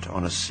Bond rat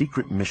on a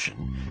secret mission,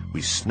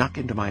 we snuck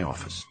into my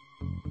office.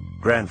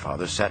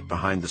 Grandfather sat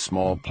behind the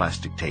small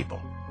plastic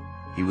table.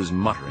 He was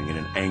muttering in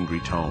an angry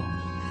tone.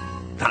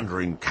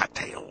 "Thundering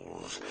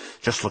cattails.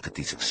 Just look at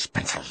these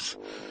expenses.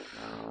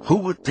 Who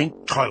would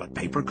think toilet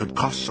paper could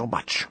cost so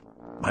much?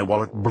 My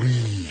wallet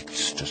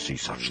bleeds to see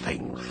such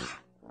things."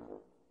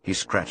 He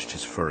scratched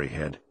his furry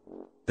head.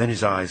 Then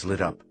his eyes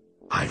lit up.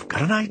 "I've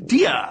got an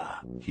idea,"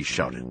 he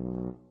shouted.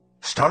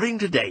 "Starting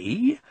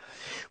today,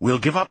 we'll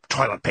give up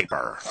toilet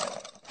paper.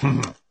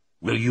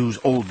 We'll use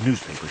old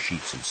newspaper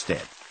sheets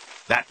instead.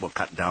 That will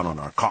cut down on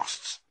our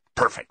costs.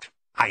 Perfect.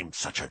 I'm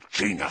such a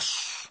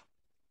genius."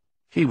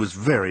 He was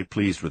very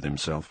pleased with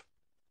himself.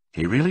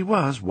 He really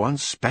was one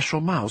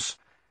special mouse.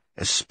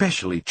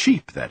 Especially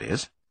cheap, that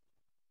is.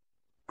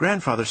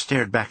 Grandfather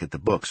stared back at the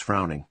books,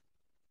 frowning.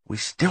 "We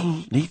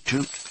still need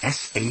to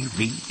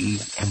SAVEMONEY,"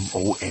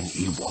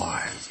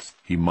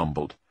 he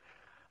mumbled.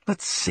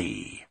 "Let's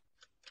see.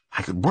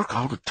 I could work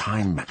out a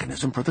time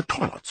mechanism for the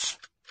toilets.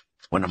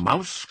 When a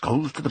mouse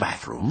goes to the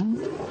bathroom,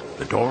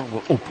 the door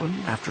will open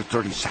after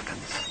 30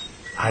 seconds.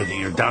 Either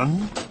you're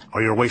done,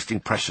 or you're wasting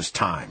precious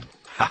time.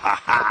 Ha ha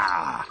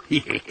ha!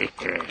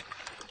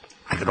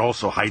 I could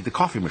also hide the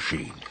coffee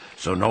machine,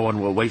 so no one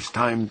will waste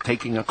time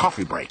taking a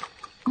coffee break.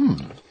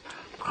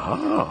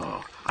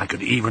 I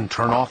could even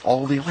turn off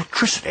all the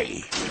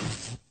electricity."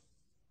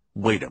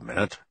 "Wait a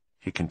minute,"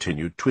 he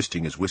continued,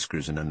 twisting his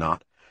whiskers in a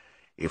knot.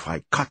 "If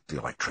I cut the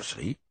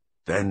electricity,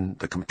 then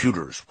the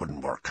computers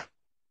wouldn't work."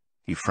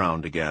 He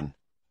frowned again.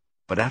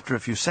 But after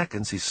a few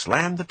seconds, he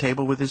slammed the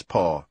table with his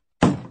paw.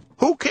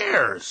 "Who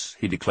cares?"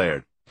 he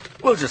declared.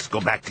 "We'll just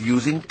go back to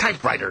using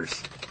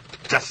typewriters.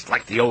 Just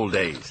like the old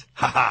days.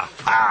 Ha ha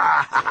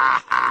ha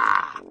ha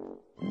ha!"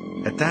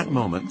 At that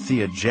moment,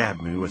 Thea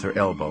jabbed me with her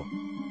elbow.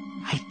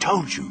 "I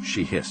told you,"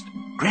 she hissed.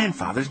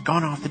 "Grandfather's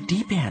gone off the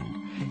deep end.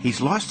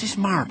 He's lost his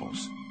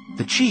marbles.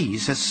 The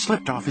cheese has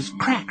slipped off his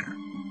cracker.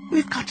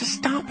 We've got to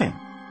stop him.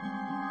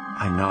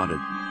 I nodded.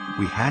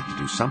 We had to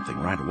do something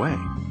right away.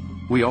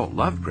 We all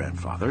loved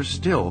Grandfather.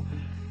 Still,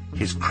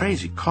 his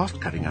crazy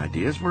cost-cutting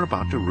ideas were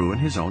about to ruin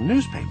his own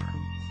newspaper.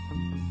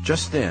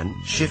 Just then,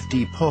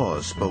 Shifty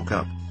Paws spoke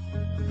up.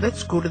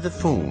 "Let's go to the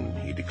phone,"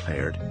 he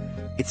declared.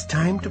 "It's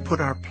time to put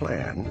our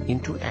plan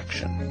into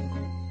action."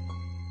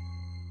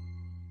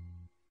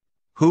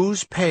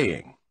 Who's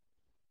paying?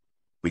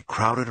 We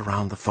crowded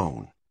around the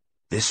phone.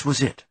 This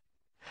was it.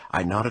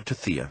 I nodded to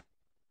Thea.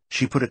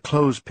 She put a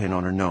clothespin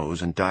on her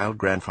nose and dialed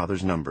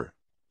Grandfather's number.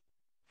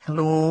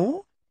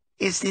 "Hello?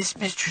 Is this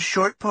Mr.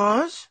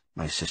 Shortpaws?"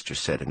 my sister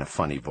said in a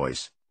funny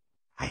voice.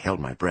 I held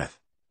my breath.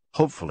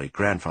 Hopefully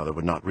Grandfather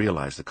would not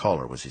realize the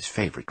caller was his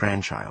favorite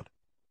grandchild.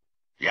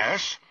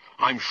 Yes,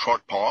 I'm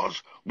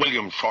Shortpaws,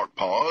 William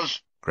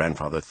Shortpaws,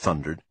 Grandfather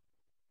thundered.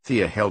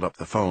 Thea held up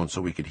the phone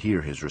so we could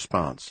hear his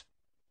response.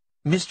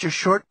 "Mr.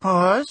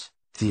 Shortpaws,"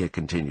 Thea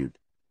continued,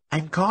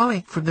 "I'm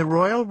calling from the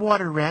Royal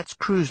Water Rats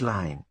Cruise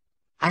Line.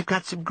 I've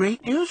got some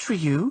great news for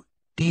you.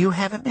 Do you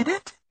have a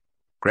minute?"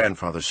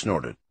 Grandfather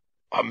snorted.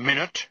 A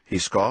minute? He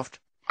scoffed.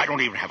 I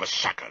don't even have a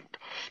second.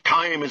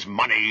 Time is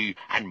money,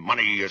 and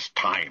money is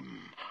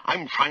time.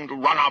 I'm trying to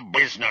run a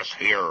business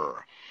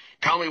here.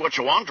 Tell me what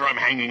you want, or I'm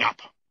hanging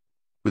up.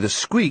 With a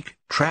squeak,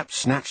 Trap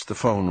snatched the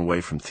phone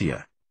away from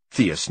Thea.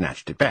 Thea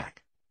snatched it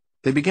back.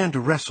 They began to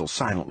wrestle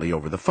silently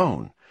over the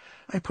phone.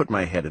 I put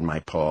my head in my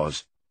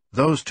paws.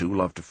 Those two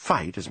loved to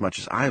fight as much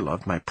as I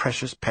loved my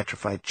precious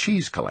petrified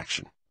cheese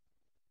collection.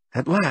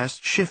 At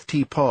last,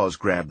 Shifty Paws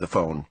grabbed the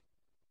phone.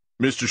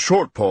 "Mr.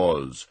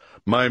 Shortpaws,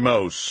 my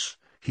mouse,"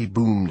 he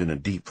boomed in a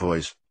deep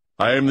voice.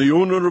 "I am the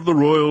owner of the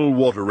Royal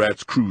Water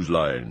Rats Cruise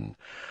Line.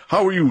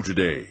 How are you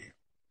today?"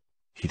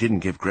 He didn't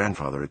give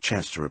Grandfather a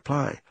chance to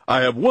reply.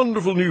 "I have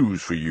wonderful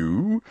news for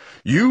you.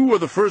 You are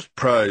the first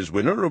prize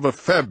winner of a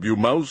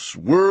Fabumouse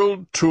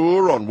World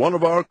Tour on one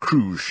of our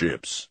cruise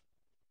ships."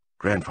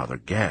 Grandfather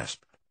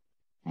gasped.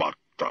 But,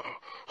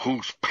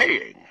 who's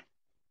paying?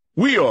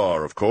 "We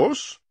are, of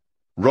course.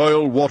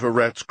 Royal Water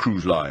Rats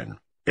Cruise Line.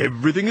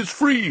 Everything is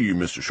free,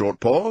 Mr.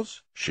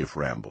 Shortpaws," Schiff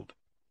rambled.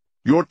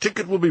 "Your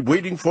ticket will be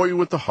waiting for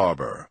you at the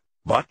harbor.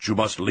 But you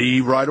must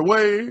leave right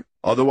away.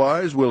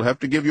 Otherwise, we'll have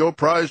to give your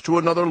prize to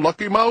another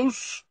lucky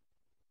mouse."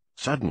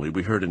 Suddenly,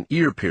 we heard an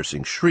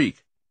ear-piercing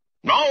shriek.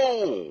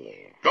 No!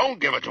 Don't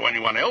give it to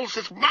anyone else.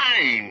 It's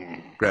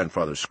mine!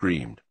 Grandfather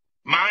screamed.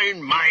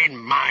 Mine, mine,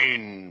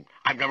 mine!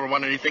 I've never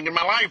won anything in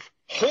my life.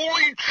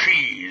 Holy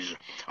cheese!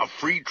 A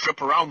free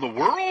trip around the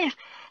world?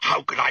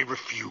 How could I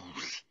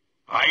refuse?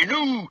 I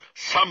knew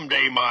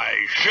someday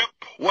my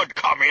ship would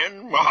come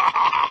in.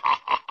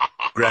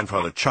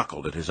 Grandfather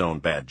chuckled at his own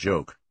bad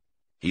joke.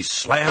 He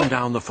slammed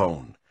down the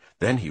phone.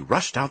 Then he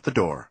rushed out the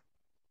door.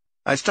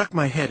 I stuck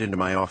my head into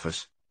my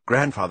office.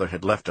 Grandfather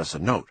had left us a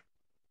note.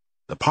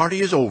 "The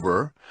party is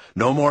over.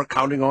 No more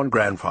counting on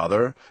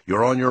Grandfather.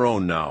 You're on your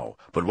own now.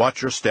 But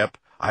watch your step.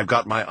 I've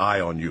got my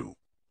eye on you."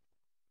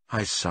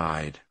 I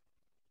sighed.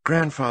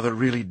 Grandfather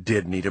really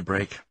did need a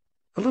break.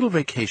 A little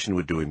vacation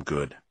would do him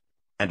good.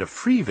 And a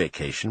free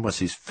vacation was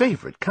his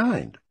favorite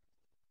kind.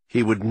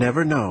 He would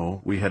never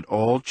know we had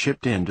all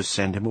chipped in to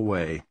send him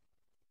away.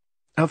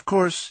 Of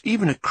course,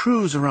 even a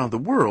cruise around the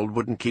world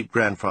wouldn't keep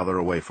Grandfather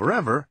away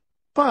forever,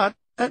 but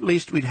at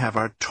least we'd have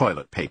our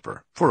toilet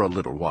paper for a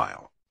little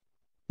while.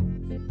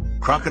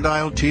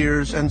 Crocodile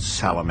tears and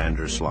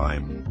salamander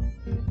slime.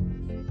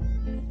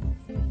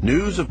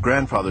 News of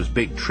Grandfather's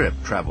big trip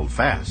traveled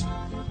fast.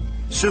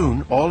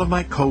 Soon, all of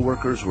my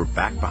co-workers were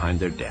back behind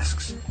their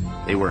desks.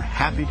 They were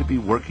happy to be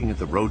working at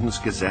the Rodents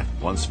Gazette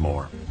once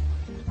more.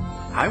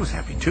 I was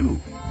happy,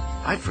 too.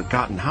 I'd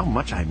forgotten how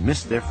much I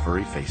missed their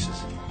furry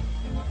faces.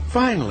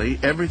 Finally,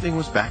 everything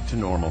was back to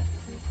normal.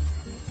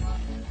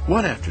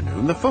 One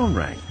afternoon, the phone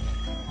rang.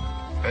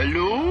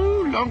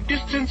 Hello?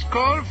 Long-distance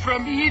call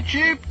from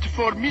Egypt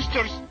for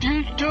Mr.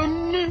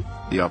 Stilton?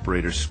 The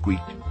operator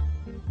squeaked.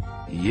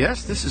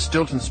 "Yes, this is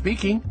Stilton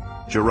speaking.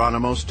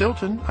 Geronimo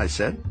Stilton," I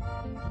said.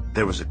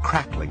 There was a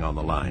crackling on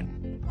the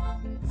line.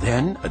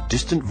 Then a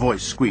distant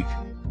voice squeaked.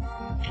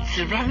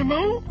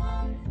 Geronimo?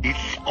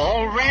 It's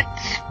all Rat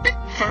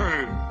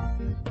Spitfire.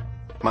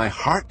 My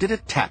heart did a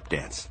tap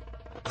dance.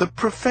 The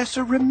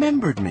professor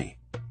remembered me.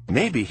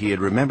 Maybe he had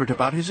remembered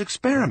about his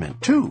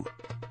experiment, too.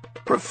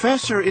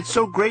 "Professor, it's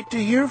so great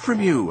to hear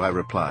from you," I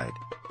replied.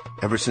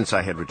 Ever since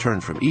I had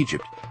returned from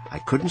Egypt, I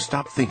couldn't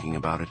stop thinking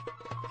about it.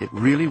 It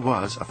really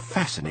was a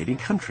fascinating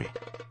country.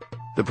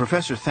 The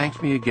professor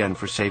thanked me again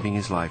for saving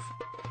his life.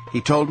 He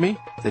told me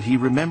that he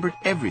remembered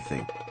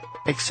everything,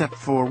 except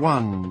for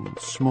one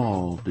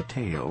small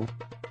detail.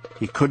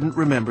 He couldn't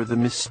remember the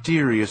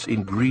mysterious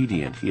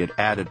ingredient he had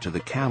added to the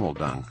camel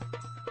dung.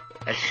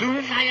 As soon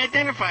as I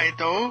identify it,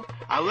 though,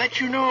 I'll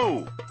let you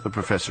know, the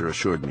professor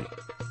assured me.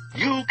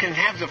 You can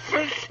have the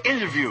first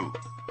interview.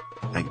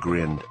 I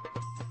grinned.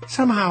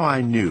 Somehow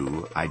I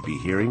knew I'd be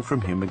hearing from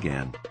him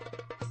again.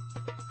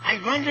 I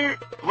wonder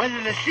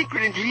whether the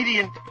secret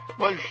ingredient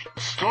was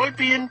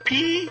scorpion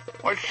pea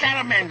or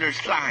salamander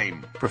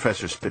slime.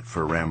 Professor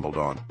Spitfire rambled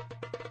on.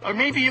 Or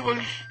maybe it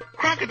was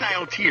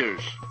crocodile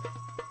tears.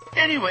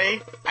 Anyway,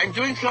 I'm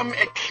doing some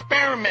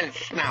experiments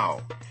now.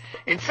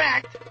 In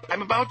fact,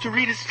 I'm about to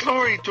read a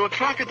story to a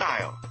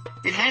crocodile.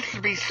 It has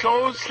to be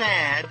so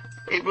sad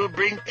it will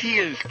bring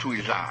tears to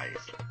his eyes.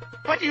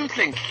 What do you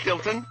think,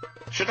 Stilton?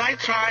 Should I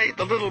try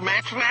The Little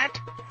Match Rat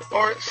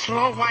or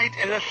Snow White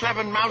and the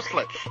Seven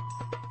Mouselets?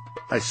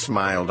 I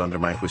smiled under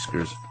my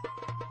whiskers.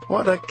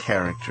 What a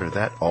character,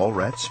 that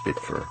all-rat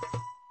Spitfur.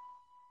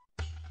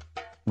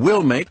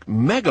 We'll make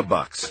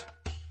megabucks.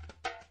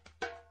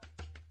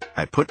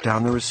 I put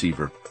down the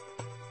receiver.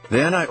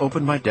 Then I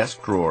opened my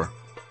desk drawer.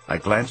 I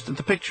glanced at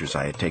the pictures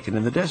I had taken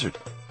in the desert.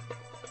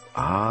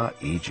 Ah,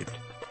 Egypt.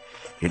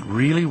 It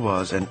really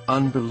was an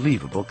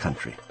unbelievable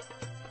country.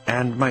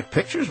 And my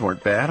pictures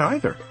weren't bad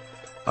either.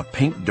 A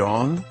pink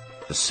dawn,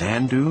 the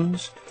sand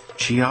dunes,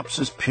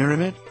 Cheops's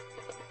pyramid.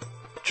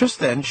 Just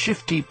then,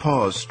 Shifty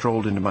Paws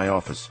strolled into my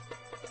office.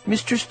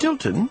 "Mr.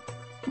 Stilton,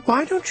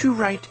 why don't you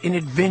write an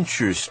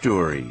adventure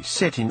story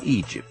set in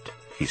Egypt?"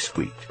 he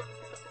squeaked.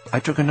 I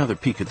took another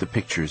peek at the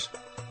pictures.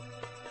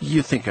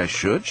 "You think I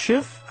should,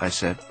 Schiff?" I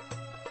said.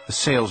 The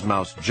sales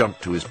mouse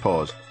jumped to his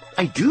paws.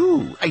 I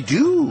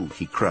do,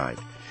 he cried.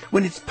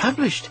 "When it's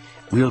published,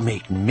 we'll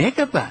make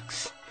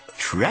megabucks.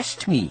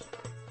 Trust me."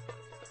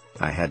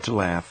 I had to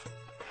laugh.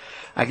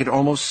 I could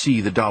almost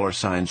see the dollar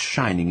signs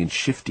shining in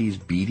Shifty's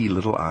beady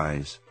little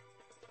eyes.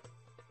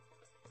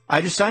 I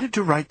decided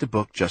to write the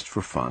book just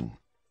for fun.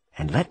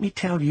 And let me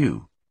tell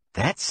you,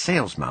 that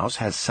sales mouse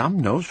has some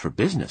nose for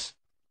business.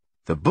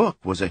 The book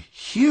was a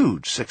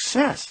huge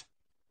success.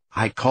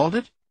 I called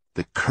it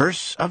The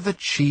Curse of the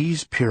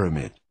Cheese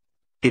Pyramid.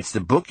 It's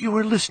the book you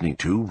are listening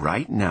to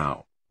right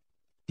now.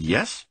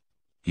 Yes,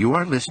 you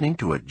are listening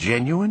to a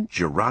genuine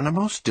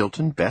Geronimo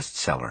Stilton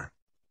bestseller.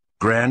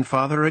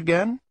 Grandfather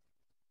again?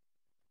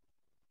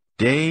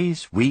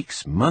 Days,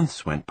 weeks,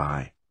 months went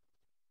by.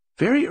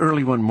 Very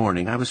early one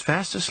morning, I was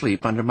fast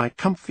asleep under my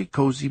comfy,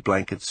 cozy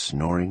blankets,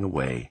 snoring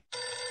away.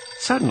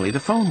 Suddenly, the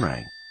phone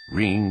rang.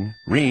 Ring,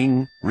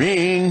 ring,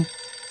 ring.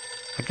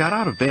 I got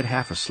out of bed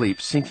half asleep,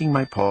 sinking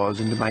my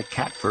paws into my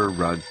cat fur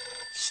rug.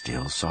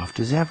 Still soft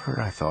as ever,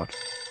 I thought.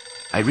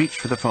 I reached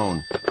for the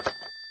phone.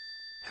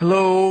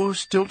 "Hello,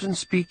 Stilton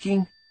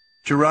speaking.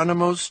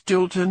 Geronimo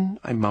Stilton,"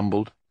 I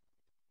mumbled.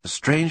 A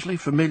strangely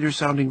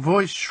familiar-sounding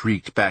voice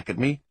shrieked back at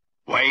me.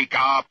 Wake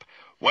up!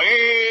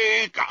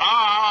 Wake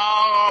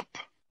up!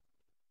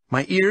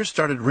 My ears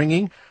started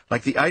ringing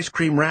like the ice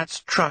cream rat's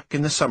truck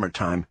in the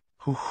summertime.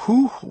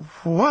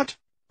 What?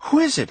 Who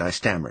is it?" I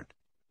stammered.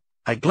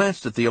 I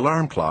glanced at the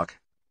alarm clock.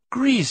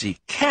 Greasy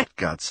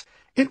catguts!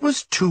 It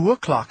was 2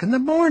 o'clock in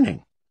the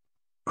morning.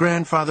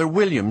 Grandfather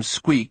William's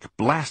squeak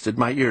blasted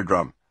my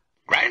eardrum.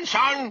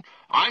 "Grandson,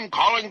 I'm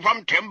calling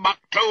from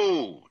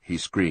Timbuktu," he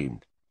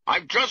screamed.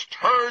 "I've just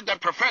heard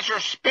that Professor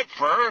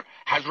Spitfur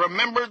has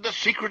remembered the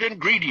secret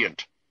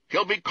ingredient.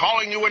 He'll be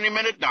calling you any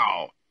minute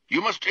now.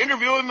 You must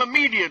interview him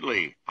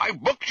immediately.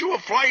 I've booked you a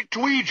flight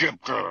to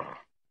Egypt."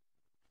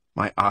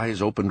 My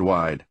eyes opened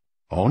wide.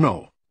 Oh,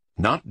 no.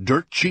 Not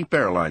dirt-cheap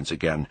airlines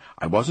again.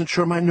 I wasn't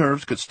sure my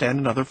nerves could stand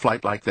another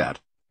flight like that.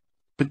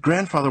 But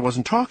Grandfather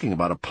wasn't talking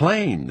about a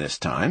plane this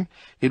time.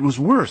 It was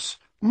worse,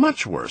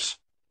 much worse.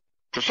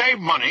 "To save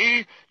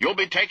money,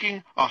 you'll be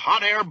taking a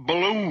hot air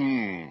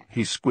balloon,"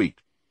 he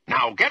squeaked.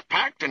 "Now get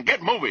packed and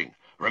get moving.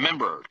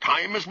 Remember,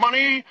 time is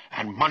money,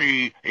 and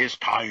money is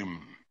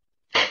time."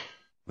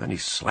 Then he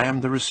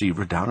slammed the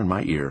receiver down in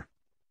my ear.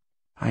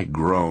 I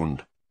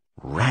groaned.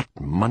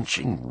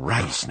 Rat-munching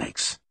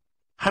rattlesnakes.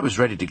 I was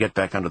ready to get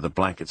back under the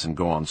blankets and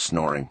go on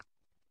snoring.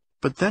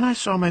 But then I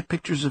saw my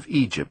pictures of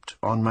Egypt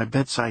on my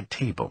bedside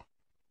table.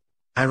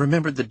 I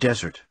remembered the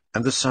desert,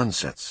 and the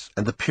sunsets,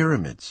 and the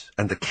pyramids,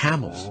 and the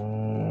camels.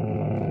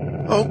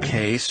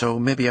 Okay, so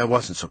maybe I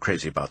wasn't so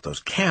crazy about those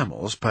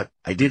camels, but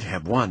I did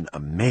have one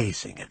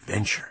amazing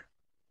adventure.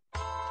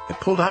 I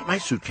pulled out my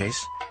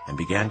suitcase and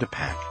began to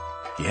pack.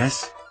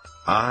 Yes,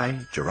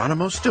 I,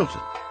 Geronimo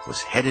Stilton,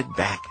 was headed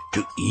back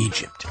to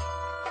Egypt.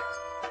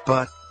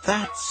 But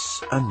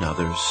that's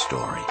another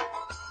story.